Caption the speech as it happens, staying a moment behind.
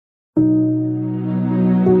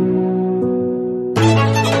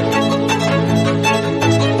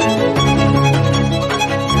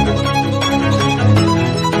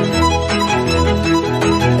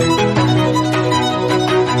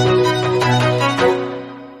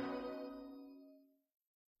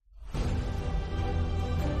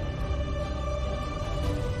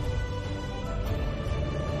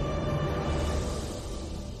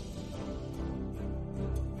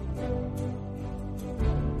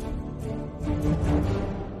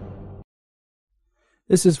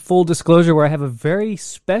This is Full Disclosure, where I have a very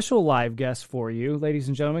special live guest for you. Ladies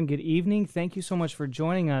and gentlemen, good evening. Thank you so much for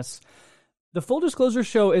joining us. The Full Disclosure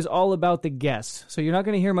show is all about the guests, so you're not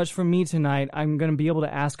going to hear much from me tonight. I'm going to be able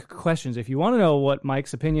to ask questions. If you want to know what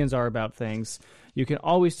Mike's opinions are about things, you can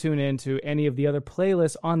always tune in to any of the other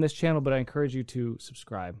playlists on this channel, but I encourage you to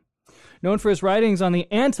subscribe. Known for his writings on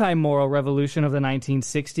the anti-moral revolution of the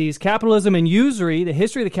 1960s, capitalism and usury, the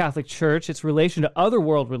history of the Catholic Church, its relation to other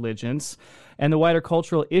world religions, and the wider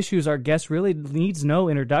cultural issues, our guest really needs no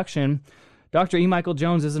introduction. Dr. E. Michael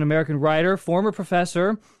Jones is an American writer, former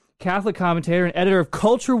professor, Catholic commentator, and editor of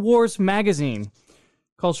Culture Wars magazine.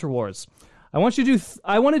 Culture Wars. I want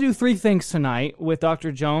to do three things tonight with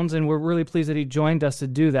Dr. Jones, and we're really pleased that he joined us to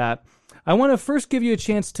do that. I want to first give you a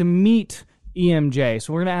chance to meet EMJ.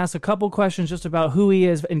 So we're going to ask a couple questions just about who he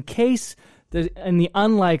is in case, in the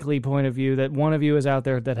unlikely point of view, that one of you is out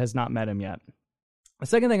there that has not met him yet. The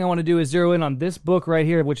second thing I want to do is zero in on this book right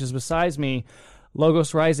here, which is beside me,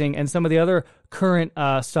 Logos Rising, and some of the other current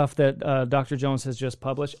stuff that Dr. Jones has just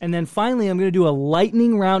published. And then finally, I'm going to do a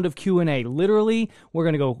lightning round of Q&A. Literally, we're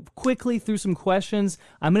going to go quickly through some questions.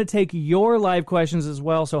 I'm going to take your live questions as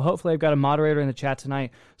well, so hopefully I've got a moderator in the chat tonight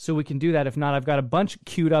so we can do that. If not, I've got a bunch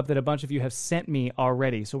queued up that a bunch of you have sent me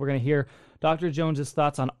already. So we're going to hear Dr. Jones's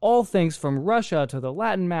thoughts on all things from Russia to the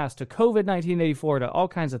Latin Mass to COVID 1984 to all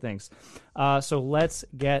kinds of things. So let's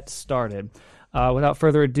get started. Without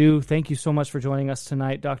further ado, thank you so much for joining us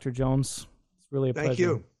tonight, Dr. Jones. It's really a pleasure. Thank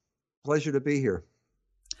you. Pleasure to be here.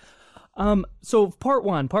 So part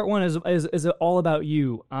one is all about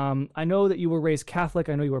you. I know that you were raised Catholic.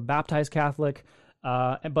 I know you were baptized Catholic.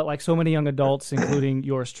 But like so many young adults, including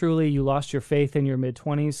yours truly, you lost your faith in your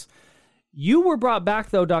mid-20s. You were brought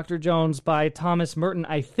back, though, Dr. Jones, by Thomas Merton,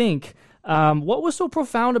 I think. What was so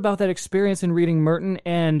profound about that experience in reading Merton,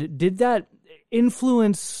 and did that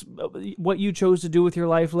influence what you chose to do with your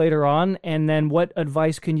life later on? And then what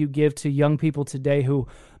advice can you give to young people today who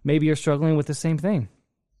maybe are struggling with the same thing?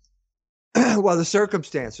 Well, the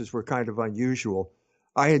circumstances were kind of unusual.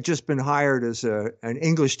 I had just been hired as an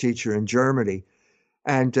English teacher in Germany,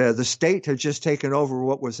 and the state had just taken over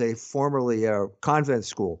what was a formerly convent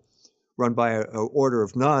school run by an order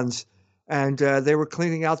of nuns, and they were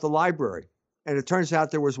cleaning out the library. And it turns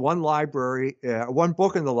out there was one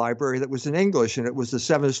book in the library that was in English, and it was The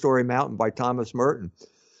Seven-Story Mountain by Thomas Merton.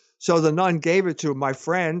 So the nun gave it to my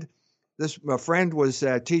friend. My friend was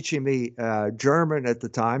teaching me German at the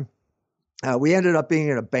time. We ended up being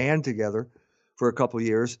in a band together for a couple of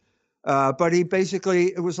years. But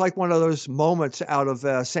it was like one of those moments out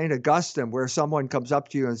of St. Augustine where someone comes up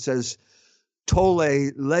to you and says,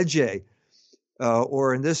 "Tolle lege,"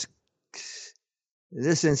 or in this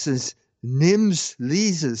instance, "Nims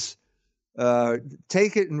lises,"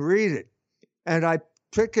 take it and read it. And I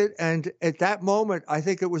pick it, and at that moment, I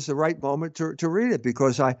think it was the right moment to read it,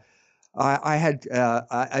 because I had,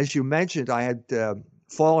 as you mentioned, I had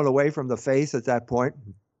fallen away from the faith at that point,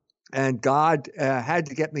 and God had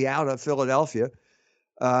to get me out of Philadelphia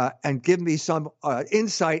and give me some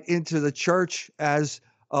insight into the church as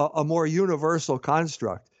a more universal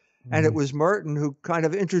construct. Mm-hmm. And it was Merton who kind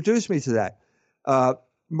of introduced me to that.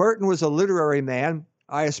 Merton was a literary man.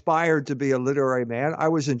 I aspired to be a literary man. I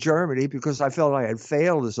was in Germany because I felt I had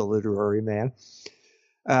failed as a literary man.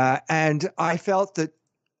 And I felt that,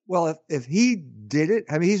 well, if he did it,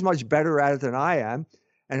 I mean, he's much better at it than I am.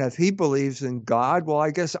 And if he believes in God, well,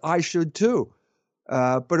 I guess I should too.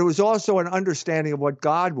 But it was also an understanding of what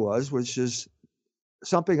God was, which is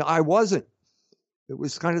something I wasn't. It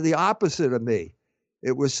was kind of the opposite of me.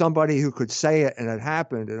 It was somebody who could say it and it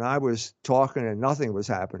happened, and I was talking and nothing was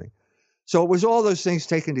happening. So it was all those things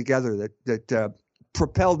taken together that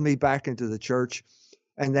propelled me back into the church.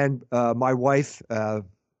 And then my wife,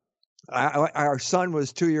 our son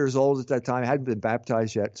was 2 years old at that time, hadn't been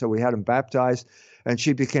baptized yet, so we had him baptized, and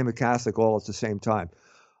she became a Catholic all at the same time.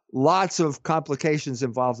 Lots of complications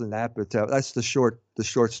involved in that, but that's the short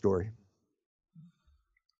story.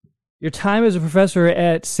 Your time as a professor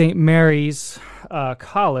at St. Mary's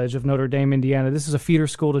College of Notre Dame, Indiana, this is a feeder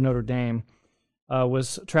school to Notre Dame,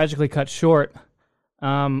 was tragically cut short.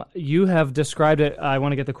 You have described it, I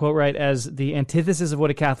want to get the quote right, as the antithesis of what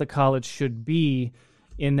a Catholic college should be,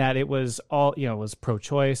 in that it was all, it was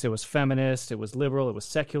pro-choice, it was feminist, it was liberal, it was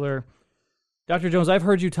secular. Dr. Jones, I've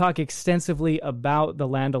heard you talk extensively about the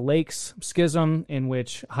Land O'Lakes schism, in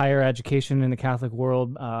which higher education in the Catholic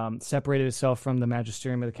world separated itself from the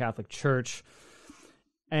magisterium of the Catholic Church.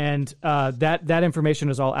 And that information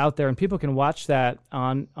is all out there, and people can watch that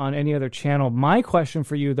on any other channel. My question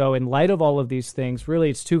for you, though, in light of all of these things,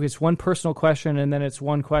 really it's one personal question, and then it's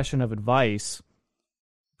one question of advice.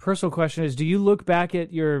 personal question is, do you look back at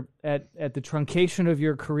at the truncation of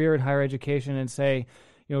your career in higher education and say,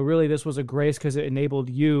 really this was a grace because it enabled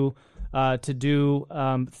you to do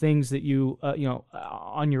things that you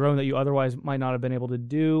on your own that you otherwise might not have been able to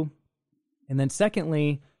do? And then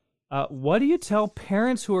secondly, what do you tell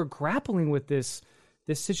parents who are grappling with this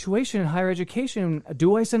situation in higher education?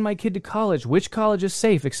 Do I send my kid to college? Which college is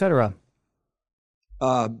safe, etc.?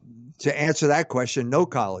 To answer that question, no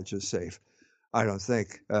college is safe. I don't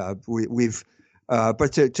think but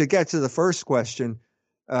to get to the first question,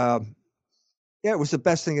 it was the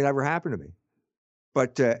best thing that ever happened to me,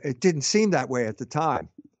 but it didn't seem that way at the time,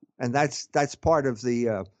 and that's part of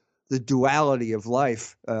the duality of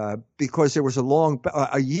life. Because there was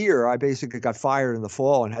a year, I basically got fired in the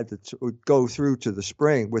fall and had to go through to the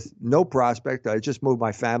spring with no prospect. I just moved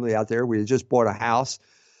my family out there. We had just bought a house.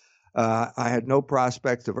 I had no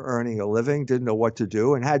prospect of earning a living, didn't know what to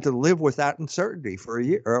do, and had to live with that uncertainty for a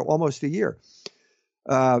year, or almost a year.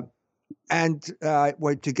 And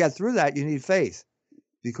to get through that, you need faith,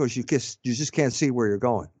 because you just can't see where you're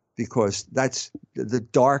going, because that's the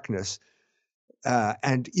darkness,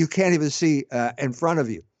 and you can't even see in front of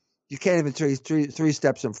you. You can't even see three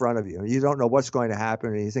steps in front of you. You don't know what's going to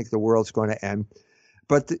happen, and you think the world's going to end.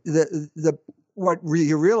 But what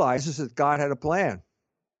you realize is that God had a plan.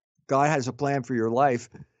 God has a plan for your life,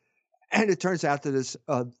 and it turns out that it's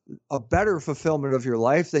a better fulfillment of your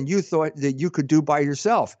life than you thought that you could do by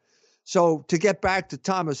yourself. So to get back to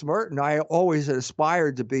Thomas Merton, I always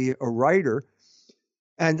aspired to be a writer.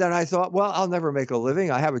 And then I thought, well, I'll never make a living.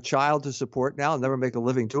 I have a child to support now. I'll never make a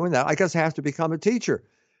living doing that. I guess I have to become a teacher.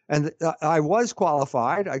 And I was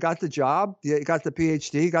qualified. I got the job, got the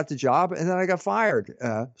PhD, got the job, and then I got fired.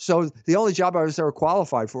 So the only job I was ever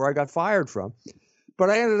qualified for, I got fired from. But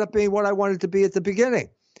I ended up being what I wanted to be at the beginning.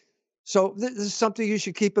 So this is something you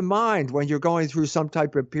should keep in mind when you're going through some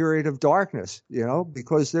type of period of darkness,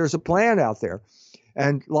 because there's a plan out there.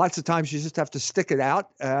 And lots of times you just have to stick it out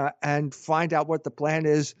and find out what the plan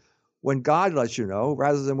is when God lets you know,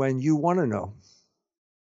 rather than when you want to know.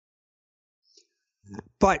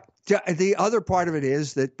 But the other part of it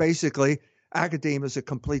is that basically academia is a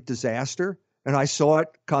complete disaster, and I saw it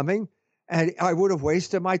coming. And I would have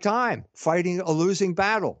wasted my time fighting a losing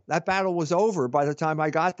battle. That battle was over by the time I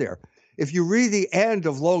got there. If you read the end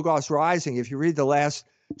of Logos Rising, if you read the last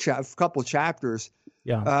couple chapters,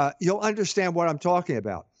 you'll understand what I'm talking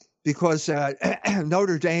about. Because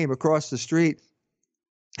Notre Dame across the street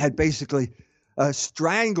had basically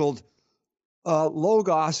strangled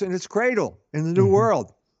Logos in its cradle in the New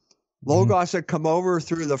World. Logos had come over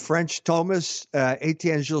through the French Thomists,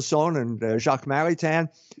 Etienne Gilson and Jacques Maritain.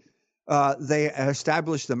 They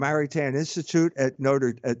established the Maritain Institute at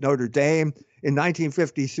Notre Dame. In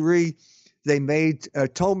 1953, they made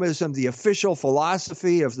Thomism the official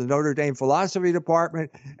philosophy of the Notre Dame Philosophy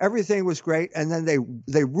Department. Everything was great, and then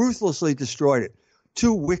they ruthlessly destroyed it.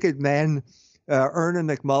 Two wicked men, Erna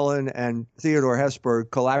McMullen and Theodore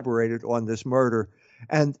Hesburgh, collaborated on this murder,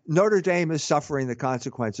 and Notre Dame is suffering the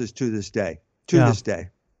consequences to this day. This day.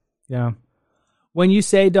 Yeah. When you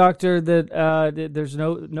say, Doctor, that there's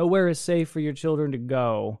nowhere is safe for your children to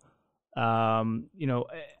go,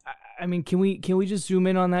 I mean, can we just zoom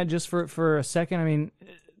in on that just for a second? I mean,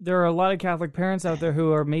 there are a lot of Catholic parents out there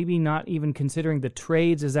who are maybe not even considering the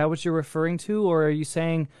trades. Is that what you're referring to, or are you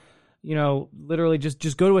saying, literally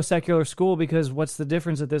just go to a secular school, because what's the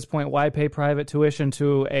difference at this point? Why pay private tuition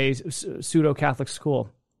to a pseudo-Catholic school?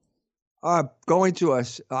 Going to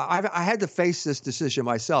us, I had to face this decision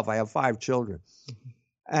myself. I have 5 children,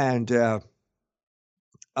 and the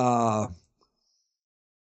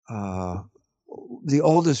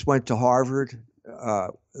oldest went to Harvard.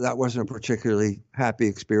 That wasn't a particularly happy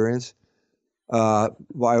experience. Two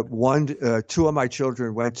of my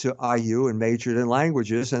children went to IU and majored in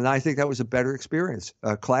languages, and I think that was a better experience.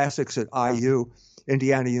 Classics at IU,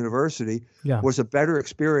 Indiana University, was a better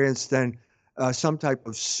experience than some type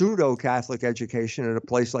of pseudo-Catholic education at a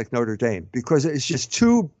place like Notre Dame, because it's just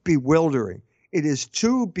too bewildering. It is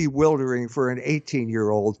too bewildering for an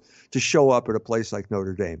 18-year-old to show up at a place like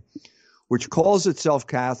Notre Dame, which calls itself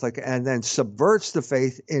Catholic and then subverts the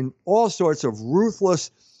faith in all sorts of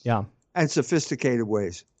ruthless and sophisticated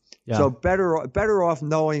ways. Yeah. So better off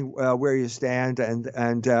knowing where you stand,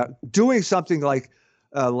 and doing something like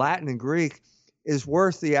Latin and Greek is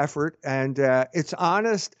worth the effort, and it's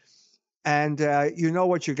honest. And you know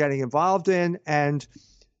what you're getting involved in, and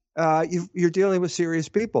you're dealing with serious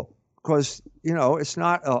people, because it's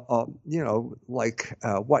not the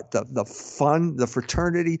fun, the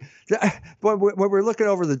fraternity. When we're looking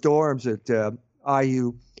over the dorms at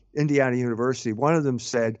IU, Indiana University, one of them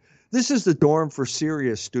said this is the dorm for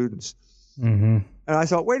serious students. Mm-hmm. And I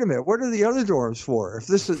thought, wait a minute, what are the other dorms for? If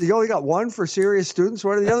this is, you only got one for serious students,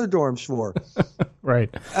 what are the other dorms for? Right.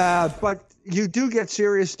 But you do get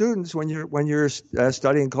serious students when you're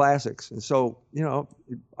studying classics, and so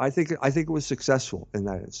I think it was successful in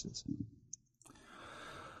that instance.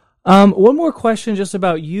 One more question just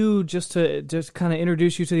about you, just to kind of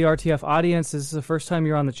introduce you to the RTF audience. This is the first time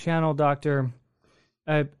you're on the channel, Doctor.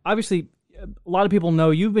 Obviously, a lot of people know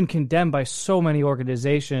you've been condemned by so many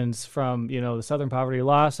organizations, from the Southern Poverty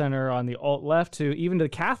Law Center on the alt left to even to the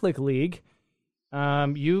Catholic League.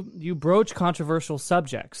 You broach controversial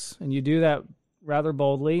subjects, and you do that rather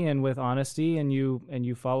boldly and with honesty, and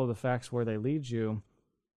you follow the facts where they lead you.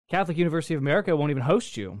 Catholic University of America won't even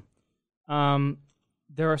host you.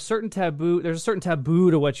 There's a certain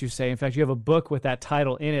taboo to what you say. In fact, you have a book with that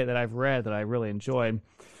title in it that I've read that I really enjoyed.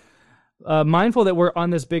 Mindful that we're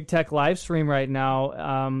on this big tech live stream right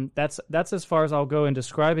now, that's as far as I'll go in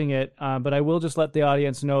describing it. But I will just let the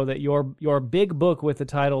audience know that your big book with the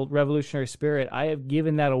title Revolutionary Spirit, I have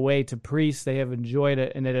given that away to priests. They have enjoyed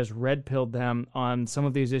it, and it has red-pilled them on some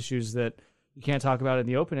of these issues that you can't talk about in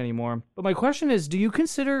the open anymore. But my question is, do you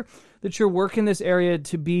consider that your work in this area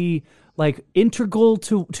to be like integral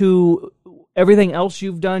to everything else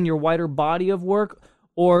you've done, your wider body of work?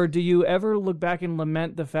 Or do you ever look back and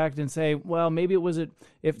lament the fact and say, well, maybe it was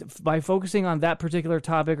if by focusing on that particular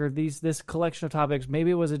topic or this collection of topics,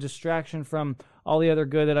 maybe it was a distraction from all the other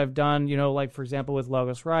good that I've done, like, for example, with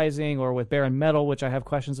Logos Rising or with Bare and Metal, which I have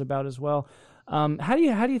questions about as well. How do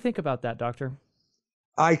you think about that, Doctor?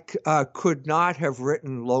 I could not have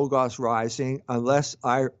written Logos Rising unless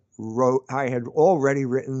I had already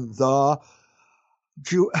written the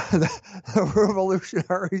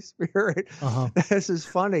Revolutionary Spirit. Uh-huh. This is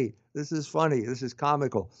funny. This is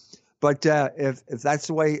comical. But if that's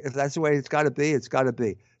the way it's got to be, it's got to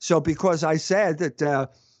be. So because I said that,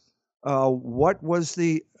 what was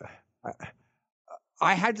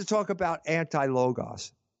I had to talk about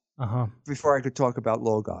anti-Logos. Uh-huh. Before I could talk about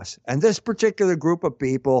Logos. And this particular group of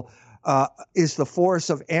people is the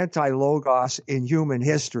force of anti-Logos in human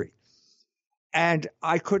history. And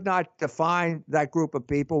I could not define that group of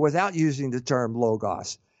people without using the term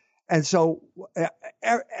Logos. And so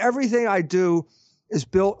everything I do is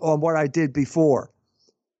built on what I did before.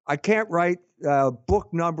 I can't write book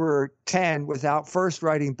number 10 without first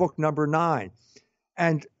writing book number 9.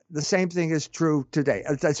 And the same thing is true today.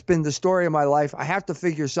 That's been the story of my life. I have to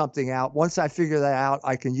figure something out. Once I figure that out,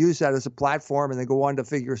 I can use that as a platform and then go on to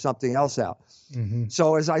figure something else out. Mm-hmm.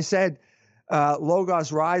 So as I said,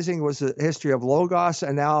 Logos Rising was the history of Logos,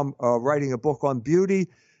 and now I'm writing a book on beauty,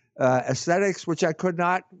 aesthetics, which I could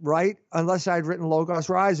not write unless I'd written Logos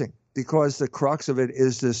Rising, because the crux of it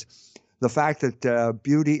is the fact that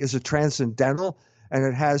beauty is a transcendental, and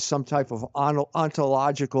it has some type of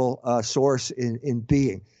ontological source in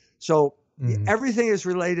being. So everything is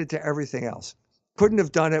related to everything else. Couldn't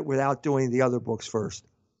have done it without doing the other books first.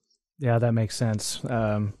 Yeah, that makes sense.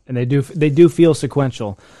 And they do feel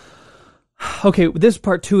sequential. Okay, this is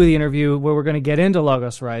part 2 of the interview where we're going to get into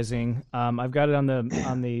Logos Rising. I've got it on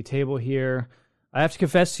the table here. I have to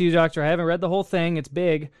confess to you, Doctor, I haven't read the whole thing. It's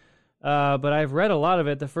big. But I've read a lot of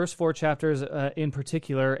it, the first 4 chapters in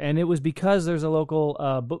particular, and it was because there's a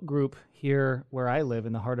local book group here where I live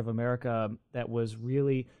in the heart of America that was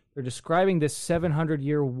really, they're describing this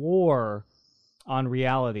 700-year war on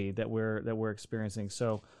reality that we're experiencing.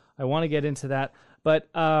 So I want to get into that.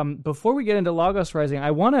 But before we get into Logos Rising,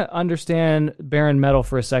 I want to understand Bare and Metal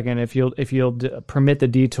for a second, if you'll permit the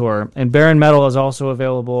detour. And Bare and Metal is also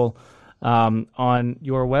available on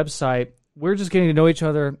your website. We're just getting to know each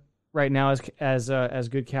other right now as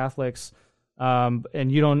good Catholics,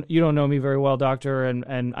 and you don't know me very well, Doctor,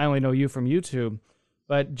 and I only know you from YouTube.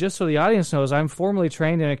 But just so the audience knows, I'm formally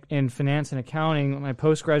trained in finance and accounting. My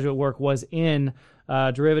postgraduate work was in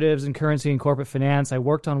derivatives and currency and corporate finance. I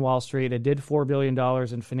worked on Wall Street. I did $4 billion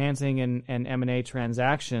in financing and M&A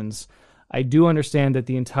transactions. I do understand that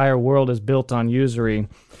the entire world is built on usury.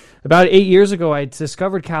 About 8 years ago, I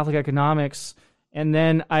discovered Catholic economics, and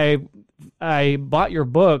then I bought your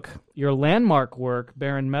book, your landmark work,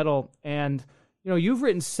 Bare and Metal, and you've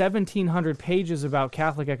written 1,700 pages about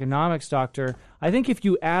Catholic economics, Doctor. I think if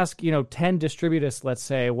you ask 10 distributists, let's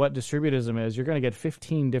say, what distributism is, you're going to get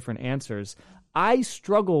 15 different answers. I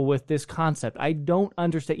struggle with this concept. I don't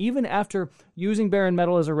understand. Even after using Bare and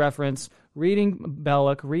Metal as a reference, reading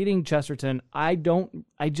Belloc, reading Chesterton, I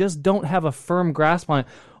just don't have a firm grasp on it.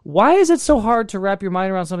 Why is it so hard to wrap your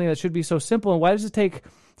mind around something that should be so simple? And why does it take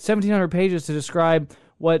 1,700 pages to describe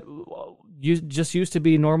what just used to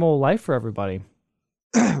be normal life for everybody?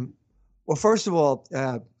 Well, first of all,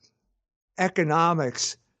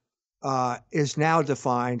 economics is now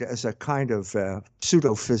defined as a kind of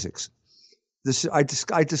pseudo-physics. I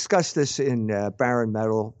discussed this in Barren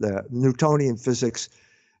Metal, the Newtonian physics,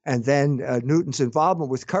 and then Newton's involvement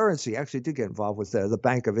with currency. Actually did get involved with the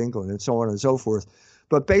Bank of England and so on and so forth.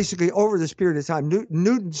 But basically, over this period of time,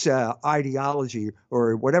 Newton's ideology,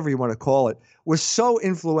 or whatever you want to call it, was so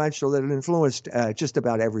influential that it influenced just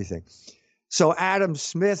about everything. So Adam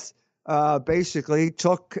Smith basically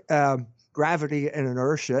took gravity and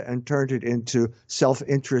inertia and turned it into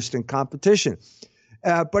self-interest and competition.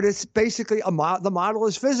 But it's basically the model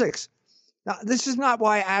is physics. Now, this is not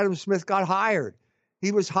why Adam Smith got hired.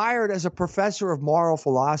 He was hired as a professor of moral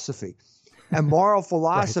philosophy. And moral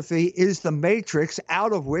philosophy right. is the matrix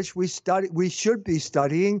out of which we should be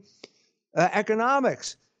studying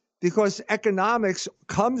economics, because economics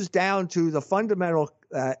comes down to the fundamental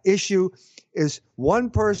issue is one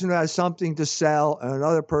person has something to sell and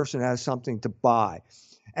another person has something to buy.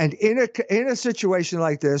 And in a situation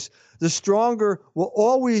like this, the stronger will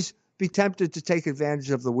always be tempted to take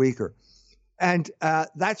advantage of the weaker. And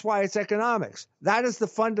that's why it's economics. That is the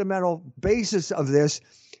fundamental basis of this.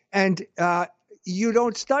 And you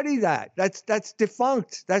don't study that. That's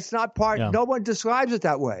defunct. That's not part. Yeah. No one describes it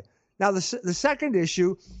that way. Now, the second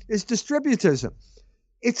issue is distributism.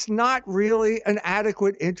 It's not really an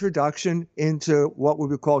adequate introduction into what we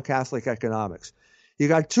would call Catholic economics. You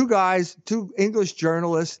got two English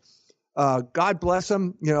journalists, God bless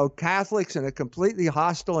them, Catholics in a completely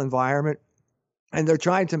hostile environment, and they're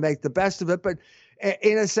trying to make the best of it. But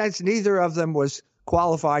in a sense, neither of them was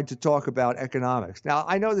qualified to talk about economics. Now,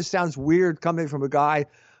 I know this sounds weird coming from a guy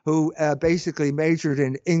who basically majored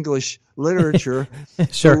in English literature,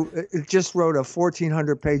 sure. who just wrote a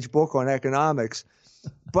 1,400-page book on economics.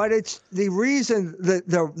 But it's the reason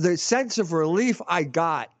the sense of relief I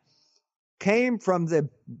got came from the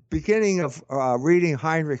beginning of reading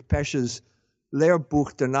Heinrich Pesch's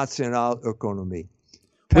Lehrbuch der Nationalökonomie.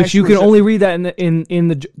 Which you can only read that in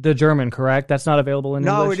the German, correct? That's not available in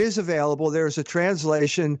English? No, it is available. There's a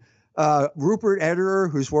translation. Rupert Ederer,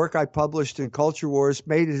 whose work I published in Culture Wars,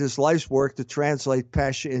 made it his life's work to translate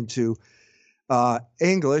Pesch into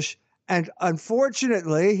English. And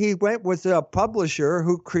unfortunately, he went with a publisher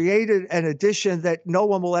who created an edition that no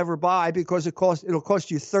one will ever buy because it'll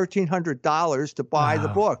cost you $1,300 to buy the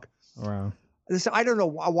book. Wow. I don't know.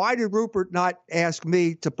 Why did Rupert not ask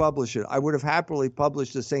me to publish it? I would have happily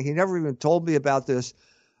published this thing. He never even told me about this.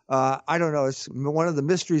 I don't know. It's one of the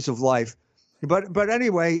mysteries of life. But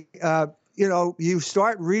anyway, you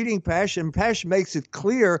start reading Pesch, and Pesch makes it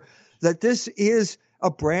clear that this is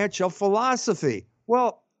a branch of philosophy.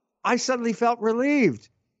 Well, I suddenly felt relieved.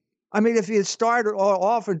 I mean, if he had started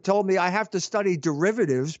off and told me I have to study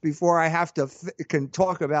derivatives before I have to can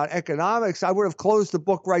talk about economics, I would have closed the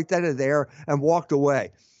book right then and there and walked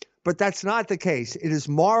away. But that's not the case. It is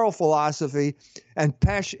moral philosophy, and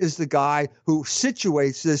Pesch is the guy who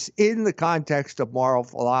situates this in the context of moral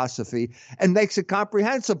philosophy and makes it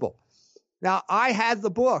comprehensible. Now, I had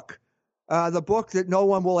the book that no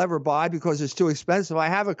one will ever buy because it's too expensive. I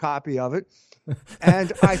have a copy of it.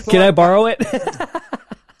 And I thought, can I borrow it?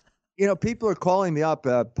 People are calling me up.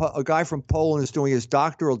 A guy from Poland is doing his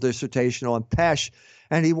doctoral dissertation on Pesch,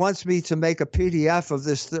 and he wants me to make a PDF of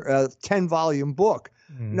this 10-volume book.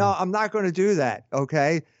 No, I'm not going to do that,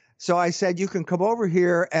 okay? So I said, you can come over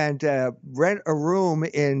here and rent a room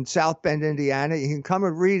in South Bend, Indiana. You can come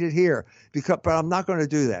and read it here, but I'm not going to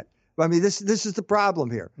do that. I mean, this is the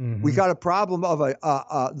problem here. Mm-hmm. We got a problem of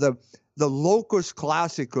the locus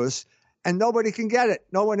classicus, and nobody can get it.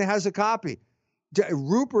 No one has a copy.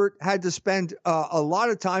 Rupert had to spend a lot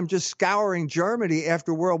of time just scouring Germany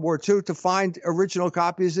after World War II to find original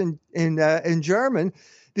copies in German,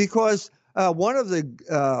 because one of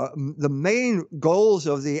the main goals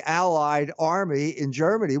of the Allied army in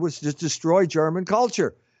Germany was to destroy German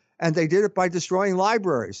culture, and they did it by destroying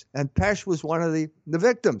libraries. And Pesch was one of the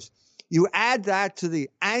victims. You add that to the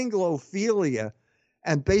Anglophilia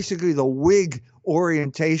and basically the Whig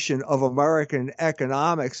orientation of American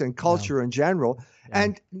economics and culture in general,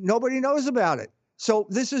 and nobody knows about it. So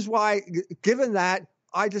this is why, given that,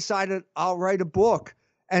 I decided I'll write a book,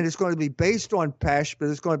 and it's going to be based on Pesch, but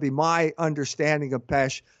it's going to be my understanding of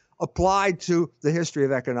Pesch applied to the history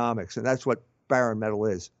of economics, and that's what Barren Metal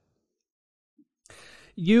is.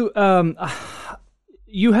 You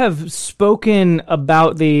have spoken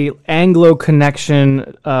about the Anglo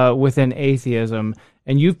connection within atheism,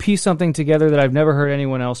 and you've pieced something together that I've never heard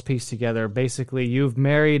anyone else piece together. Basically, you've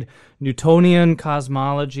married Newtonian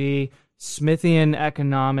cosmology, Smithian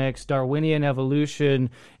economics, Darwinian evolution,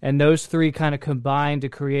 and those three kind of combined to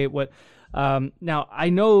create what Now I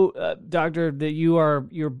know, Doctor, that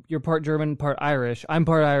you're part German, part Irish. I'm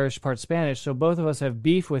part Irish, part Spanish. So both of us have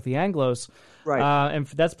beef with the Anglos, Right. and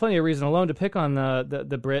that's plenty of reason alone to pick on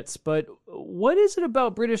the Brits. But what is it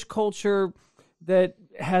about British culture that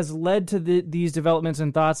has led to these developments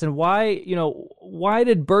and thoughts, and why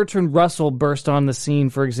did Bertrand Russell burst on the scene,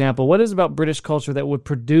 for example? What is it about British culture that would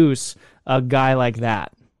produce a guy like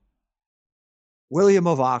that? William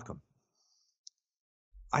of Ockham.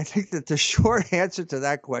 I think that the short answer to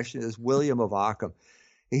that question is William of Ockham.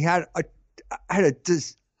 He had a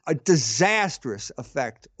disastrous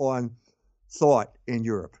effect on thought in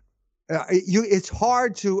Europe. It's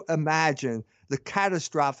hard to imagine the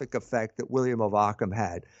catastrophic effect that William of Ockham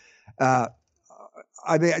had. I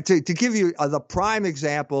mean, to give you the prime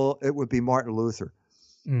example, it would be Martin Luther.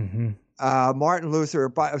 Mm-hmm. Martin Luther.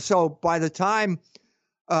 By the time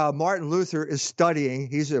Martin Luther is studying,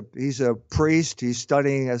 he's a priest. He's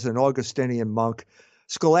studying as an Augustinian monk.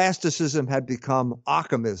 Scholasticism had become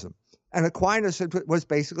Ockhamism, and Aquinas was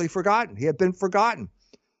basically forgotten. He had been forgotten,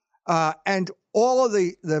 and all of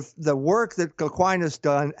the work that Aquinas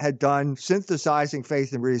had done, synthesizing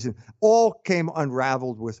faith and reason, all came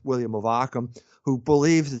unraveled with William of Ockham, who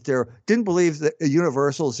didn't believe that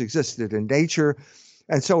universals existed in nature,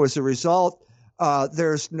 and so as a result,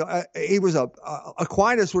 Aquinas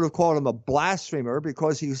would have called him a blasphemer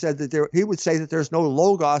because he said that he would say that there's no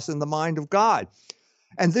logos in the mind of God,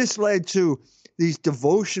 and this led to these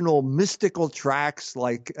devotional mystical tracts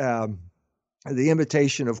like The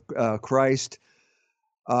Imitation of Christ.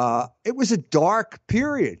 It was a dark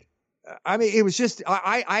period. I mean, it was just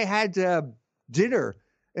I had dinner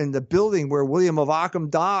in the building where William of Ockham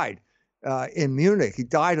died. In Munich. He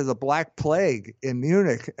died of the Black Plague in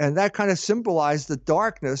Munich, and that kind of symbolized the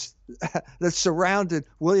darkness that surrounded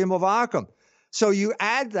William of Ockham. So you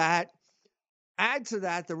add to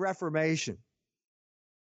that the Reformation,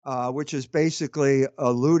 which is basically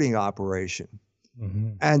a looting operation,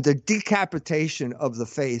 and the decapitation of the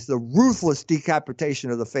faith, the ruthless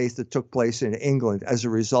decapitation of the faith that took place in England as a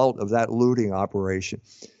result of that looting operation.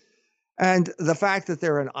 And the fact that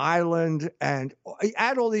they're an island, and you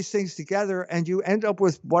add all these things together, and you end up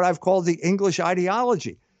with what I've called the English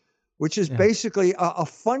ideology, which is basically a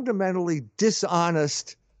fundamentally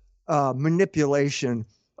dishonest manipulation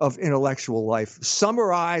of intellectual life,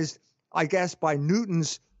 summarized, I guess, by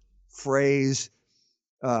Newton's phrase,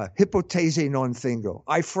 hypothese non fingo.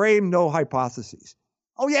 I frame no hypotheses.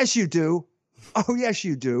 Oh, yes, you do. Oh, yes,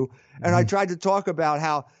 you do. And I tried to talk about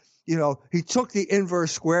how, he took the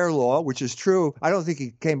inverse square law, which is true. I don't think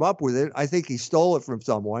he came up with it. I think he stole it from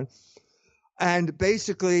someone, and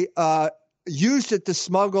basically used it to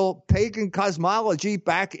smuggle pagan cosmology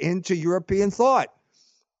back into European thought,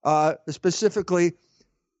 specifically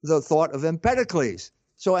the thought of Empedocles.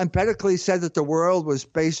 So Empedocles said that the world was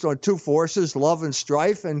based on two forces, love and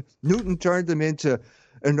strife, and Newton turned them into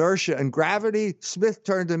inertia and gravity. Smith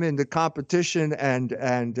turned them into competition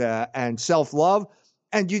and self-love.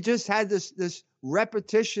 And you just had this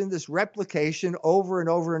repetition, this replication over and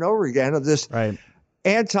over and over again of this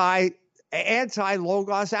anti-logos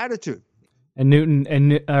attitude. And Newton,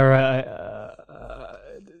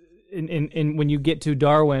 when you get to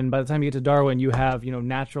Darwin, by the time you get to Darwin, you have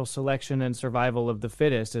natural selection and survival of the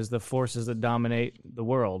fittest as the forces that dominate the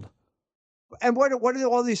world. And what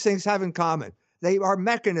do all these things have in common? They are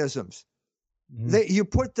mechanisms. You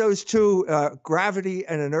put those two, gravity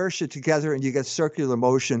and inertia, together, and you get circular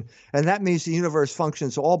motion, and that means the universe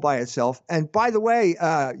functions all by itself. And by the way,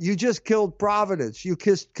 you just killed providence. You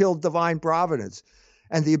killed divine providence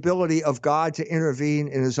and the ability of God to intervene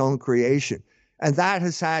in his own creation. And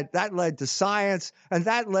that led to science, and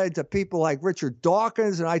that led to people like Richard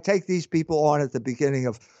Dawkins, and I take these people on at the beginning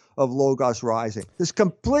of Logos Rising. This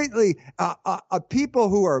completely people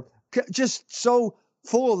who are just so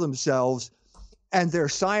full of themselves and their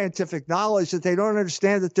scientific knowledge that they don't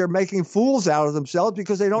understand that they're making fools out of themselves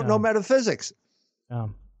because they don't know metaphysics.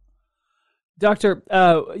 Doctor,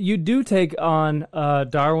 you do take on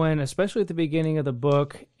Darwin, especially at the beginning of the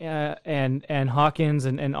book, and Hawkins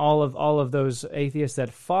and all of those atheists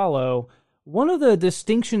that follow. One of the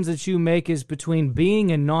distinctions that you make is between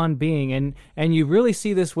being and non-being, and you really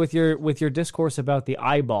see this with your discourse about the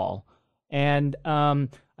eyeball. And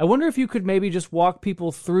I wonder if you could maybe just walk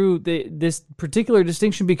people through this particular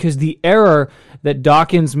distinction, because the error that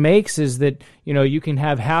Dawkins makes is that you can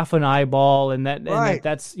have half an eyeball, and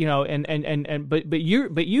that's but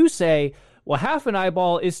you say, well, half an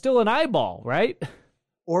eyeball is still an eyeball, right?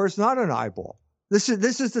 Or it's not an eyeball. This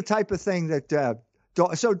is the type of thing that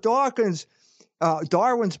so Darwin's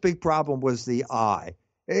big problem was the eye.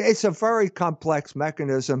 It's a very complex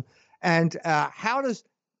mechanism. And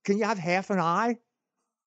can you have half an eye?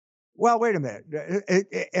 Well, wait a minute.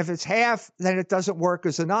 If it's half, then it doesn't work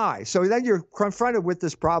as an eye. So then you're confronted with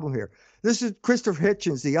this problem here. This is Christopher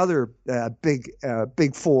Hitchens, the other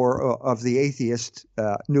big four of the atheist,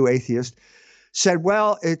 new atheist, said,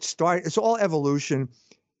 well, it's all evolution.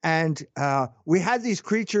 And we had these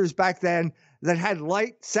creatures back then that had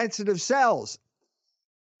light-sensitive cells.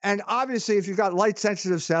 And obviously, if you've got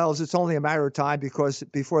light-sensitive cells, it's only a matter of time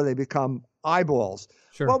before they become eyeballs.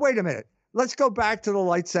 Sure. Well, wait a minute. Let's go back to the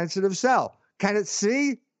light-sensitive cell. Can it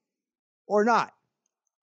see or not?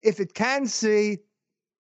 If it can see,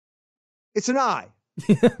 it's an eye.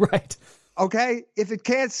 Right. Okay? If it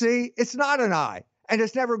can't see, it's not an eye. And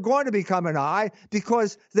it's never going to become an eye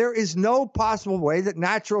because there is no possible way that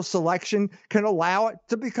natural selection can allow it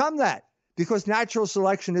to become that. Because natural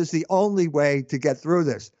selection is the only way to get through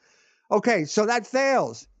this. Okay, so that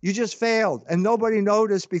fails. You just failed. And nobody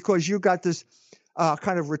noticed because you got this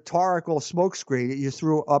kind of rhetorical smokescreen that you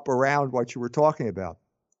threw up around what you were talking about.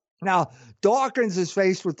 Now, Dawkins is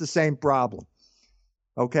faced with the same problem.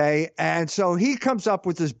 Okay, and so he comes up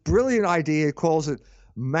with this brilliant idea. He calls it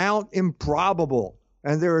Mount Improbable.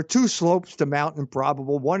 And there are two slopes to Mount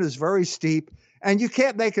Improbable. One is very steep, and you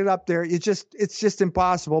can't make it up there. It's just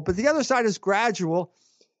impossible. But the other side is gradual,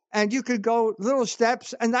 and you could go little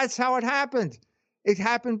steps, and that's how it happened. It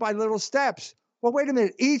happened by little steps. Well, wait a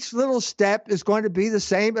minute. Each little step is going to be the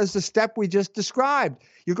same as the step we just described.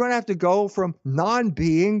 You're going to have to go from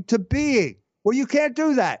non-being to being. Well, you can't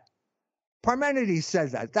do that. Parmenides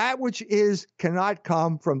says that. That which is cannot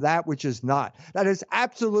come from that which is not. That is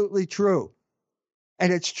absolutely true.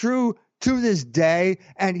 And it's true to this day,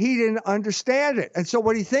 and he didn't understand it. And so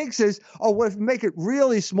what he thinks is, well, if we make it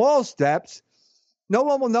really small steps, no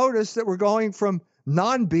one will notice that we're going from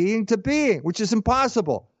non-being to being, which is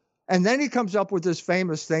impossible. And then he comes up with this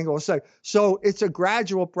famous thing. He'll say, so it's a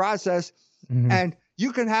gradual process, and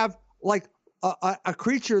you can have like a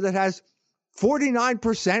creature that has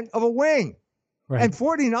 49% of a wing. Right. And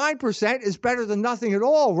 49% is better than nothing at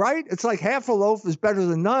all, right? It's like half a loaf is better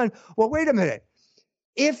than none. Well, wait a minute.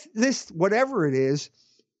 If this, whatever it is,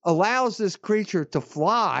 allows this creature to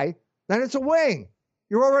fly, then it's a wing.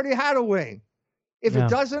 You already had a wing. If it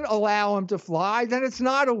doesn't allow him to fly, then it's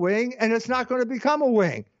not a wing, and it's not going to become a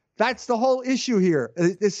wing. That's the whole issue here.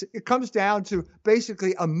 It comes down to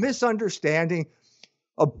basically a misunderstanding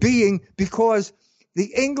of being, because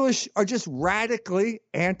the English are just radically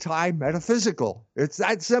anti-metaphysical. It's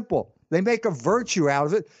that simple. They make a virtue out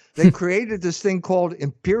of it. They created this thing called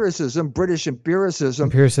empiricism, British empiricism.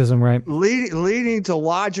 Empiricism, right. Leading to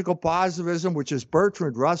logical positivism, which is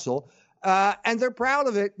Bertrand Russell. And they're proud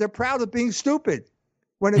of it. They're proud of being stupid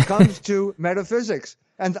when it comes to metaphysics.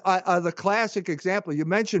 And the classic example, you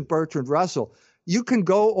mentioned Bertrand Russell. You can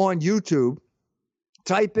go on YouTube,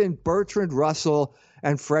 type in Bertrand Russell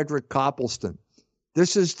and Frederick Copleston.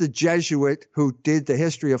 This is the Jesuit who did the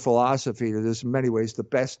history of philosophy. It is in many ways the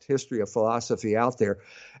best history of philosophy out there.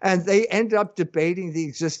 And they end up debating the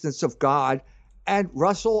existence of God. And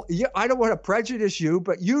Russell, I don't want to prejudice you,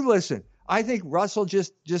 but you listen. I think Russell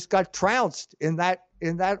just got trounced in that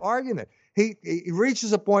argument. He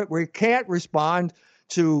reaches a point where he can't respond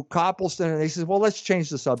to Copleston, and he says, "Well, let's change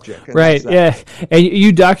the subject." And right? Yeah, and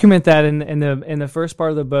you document that in the first part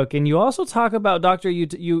of the book, and you also talk about, Doctor.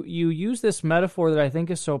 You use this metaphor that I think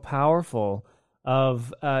is so powerful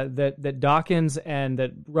of that Dawkins and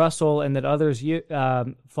that Russell and that others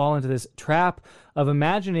fall into this trap of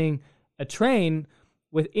imagining a train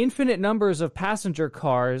with infinite numbers of passenger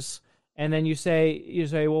cars. And then you say,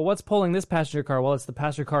 well, what's pulling this passenger car? Well, it's the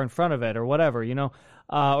passenger car in front of it, or whatever,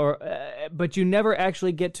 but you never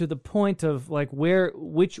actually get to the point of like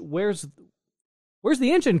where's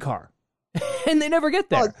the engine car, and they never get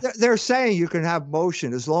there. Well, they're saying you can have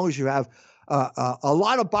motion as long as you have a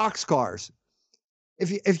lot of boxcars.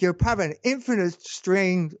 If you have an infinite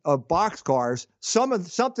string of boxcars,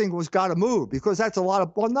 something was got to move, because that's a lot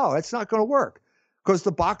of. Well, no, it's not going to work because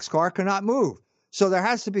the boxcar cannot move. So there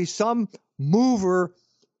has to be some mover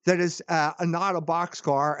that is not a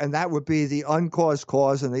boxcar, and that would be the uncaused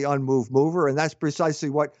cause and the unmoved mover, and that's precisely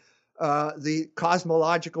what the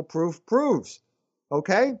cosmological proof proves.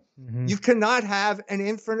 Okay? Mm-hmm. You cannot have an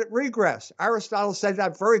infinite regress. Aristotle said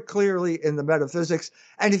that very clearly in the Metaphysics,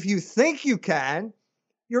 and if you think you can,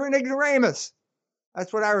 you're an ignoramus.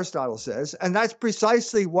 That's what Aristotle says, and that's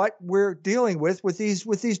precisely what we're dealing with these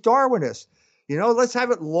Darwinists. Let's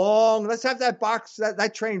have it long. Let's have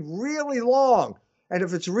that train really long. And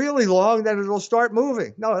if it's really long, then it'll start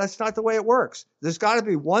moving. No, that's not the way it works. There's got to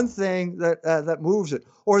be one thing that moves it.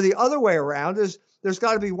 Or the other way around is there's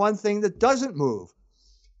got to be one thing that doesn't move.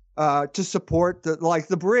 to support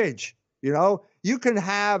the bridge. You can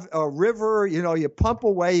have a river, you pump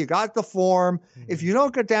away, you got the form. If you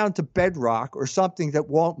don't get down to bedrock or something that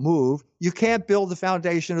won't move, you can't build the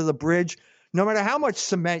foundation of the bridge, no matter how much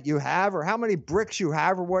cement you have or how many bricks you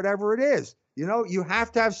have or whatever it is. You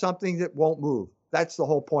have to have something that won't move. That's the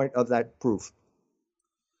whole point of that proof.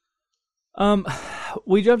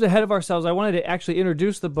 We jumped ahead of ourselves. I wanted to actually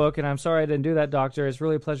introduce the book, and I'm sorry I didn't do that, Doctor. It's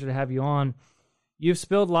really a pleasure to have you on. You've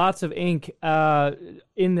spilled lots of ink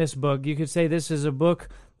in this book. You could say this is a book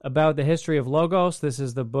about the history of Logos. This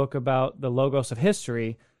is the book about the Logos of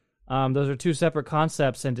history. Those are two separate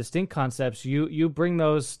concepts and distinct concepts. You bring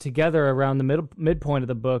those together around the midpoint of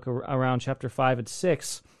the book, around chapter 5 and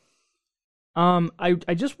 6.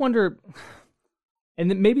 I just wonder,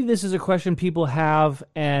 and maybe this is a question people have,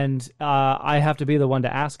 and I have to be the one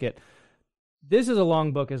to ask it. This is a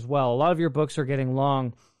long book as well. A lot of your books are getting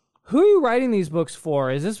long. Who are you writing these books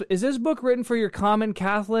for? Is this book written for your common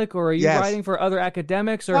Catholic, or are you writing for other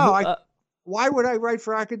academics? Or no, why would I write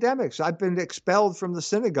for academics? I've been expelled from the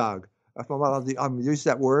synagogue. I'm use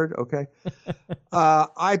that word, okay?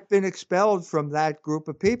 I've been expelled from that group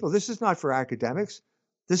of people. This is not for academics.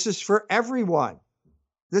 This is for everyone.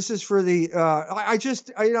 This is for the.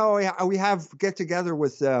 We have get together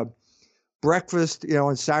with breakfast,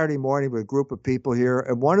 on Saturday morning with a group of people here,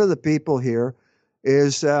 and one of the people here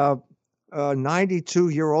is a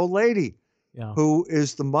 92-year-old lady who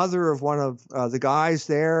is the mother of one of the guys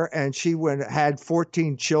there, and she had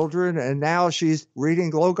 14 children, and now she's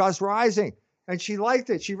reading Logos Rising, and she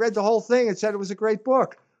liked it. She read the whole thing and said it was a great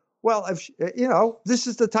book. Well, this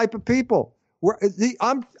is the type of people.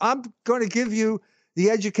 I'm going to give you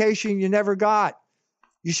the education you never got.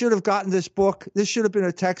 You should have gotten this book. This should have been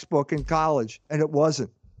a textbook in college, and it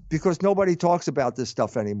wasn't, because nobody talks about this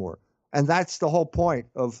stuff anymore. And that's the whole point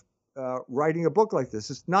of writing a book like this.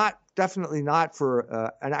 It's definitely not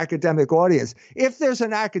for an academic audience. If there's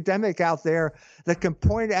an academic out there that can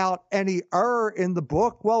point out any error in the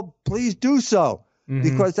book, well, please do so,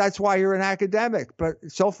 because that's why you're an academic. But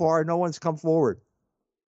so far, no one's come forward.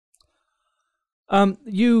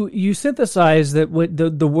 You synthesize that with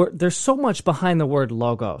the word. There's so much behind the word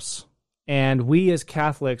logos, and we as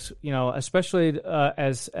Catholics, especially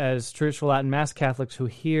as traditional Latin Mass Catholics who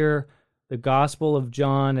hear the Gospel of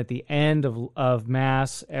John at the end of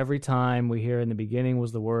Mass every time, we hear in the beginning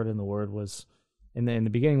was the Word, and the Word was in the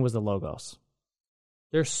beginning was the Logos.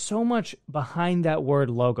 There's so much behind that word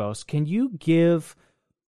logos. Can you give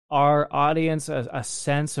our audience a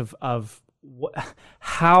sense of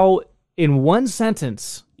how, in one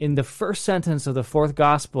sentence, in the first sentence of the fourth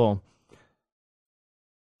Gospel,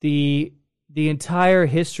 the entire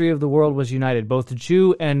history of the world was united, both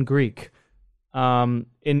Jew and Greek,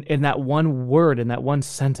 in that one word, in that one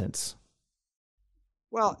sentence?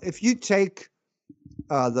 Well, if you take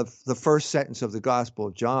the first sentence of the Gospel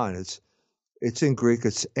of John, it's in Greek.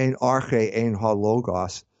 It's ein arche, ein ha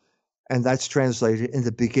logos, and that's translated, in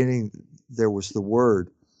the beginning there was the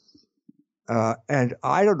Word. And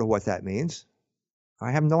I don't know what that means.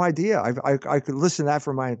 I have no idea. I could listen to that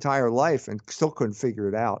for my entire life and still couldn't figure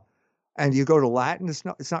it out. And you go to Latin,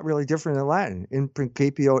 it's not really different than Latin. In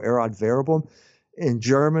principio erat verbum. In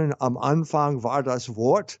German, am Anfang war das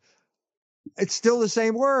Wort. It's still the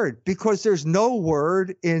same word, because there's no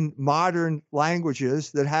word in modern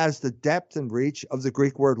languages that has the depth and reach of the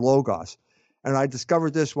Greek word logos. And I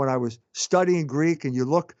discovered this when I was studying Greek, and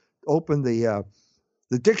you open the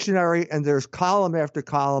dictionary, and there's column after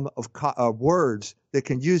column of words that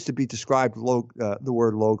can use to be described the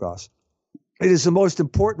word logos. It is the most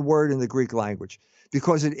important word in the Greek language,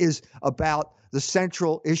 because it is about the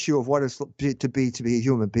central issue of what is to be a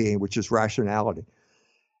human being, which is rationality.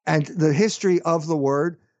 And the history of the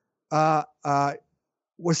word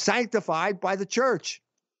was sanctified by the church,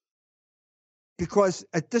 because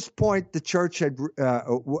at this point, the church had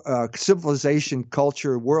civilization,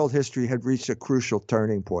 culture, world history had reached a crucial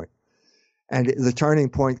turning point. And the turning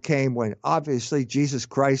point came when, obviously, Jesus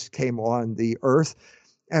Christ came on the earth,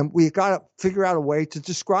 and we got to figure out a way to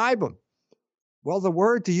describe him. Well, the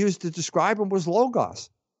word to use to describe him was logos,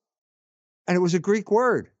 and it was a Greek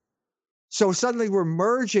word. So suddenly we're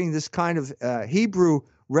merging this kind of Hebrew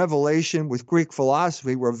revelation with Greek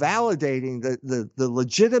philosophy. We're validating the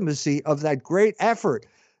legitimacy of that great effort.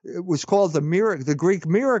 It was called the Greek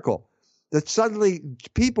miracle, that suddenly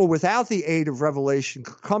people without the aid of revelation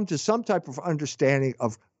could come to some type of understanding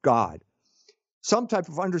of God, some type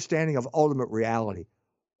of understanding of ultimate reality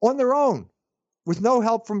on their own, with no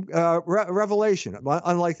help from revelation,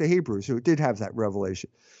 unlike the Hebrews, who did have that revelation.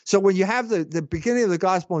 So when you have the beginning of the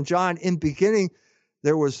Gospel in John, in beginning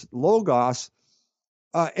there was logos,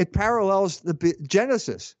 it parallels the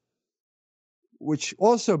Genesis, which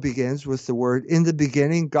also begins with the word, in the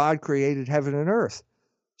beginning, God created heaven and earth.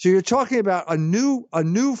 So you're talking about a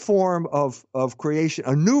new form of creation,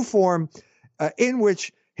 a new form in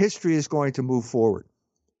which history is going to move forward.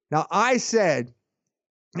 Now, I said,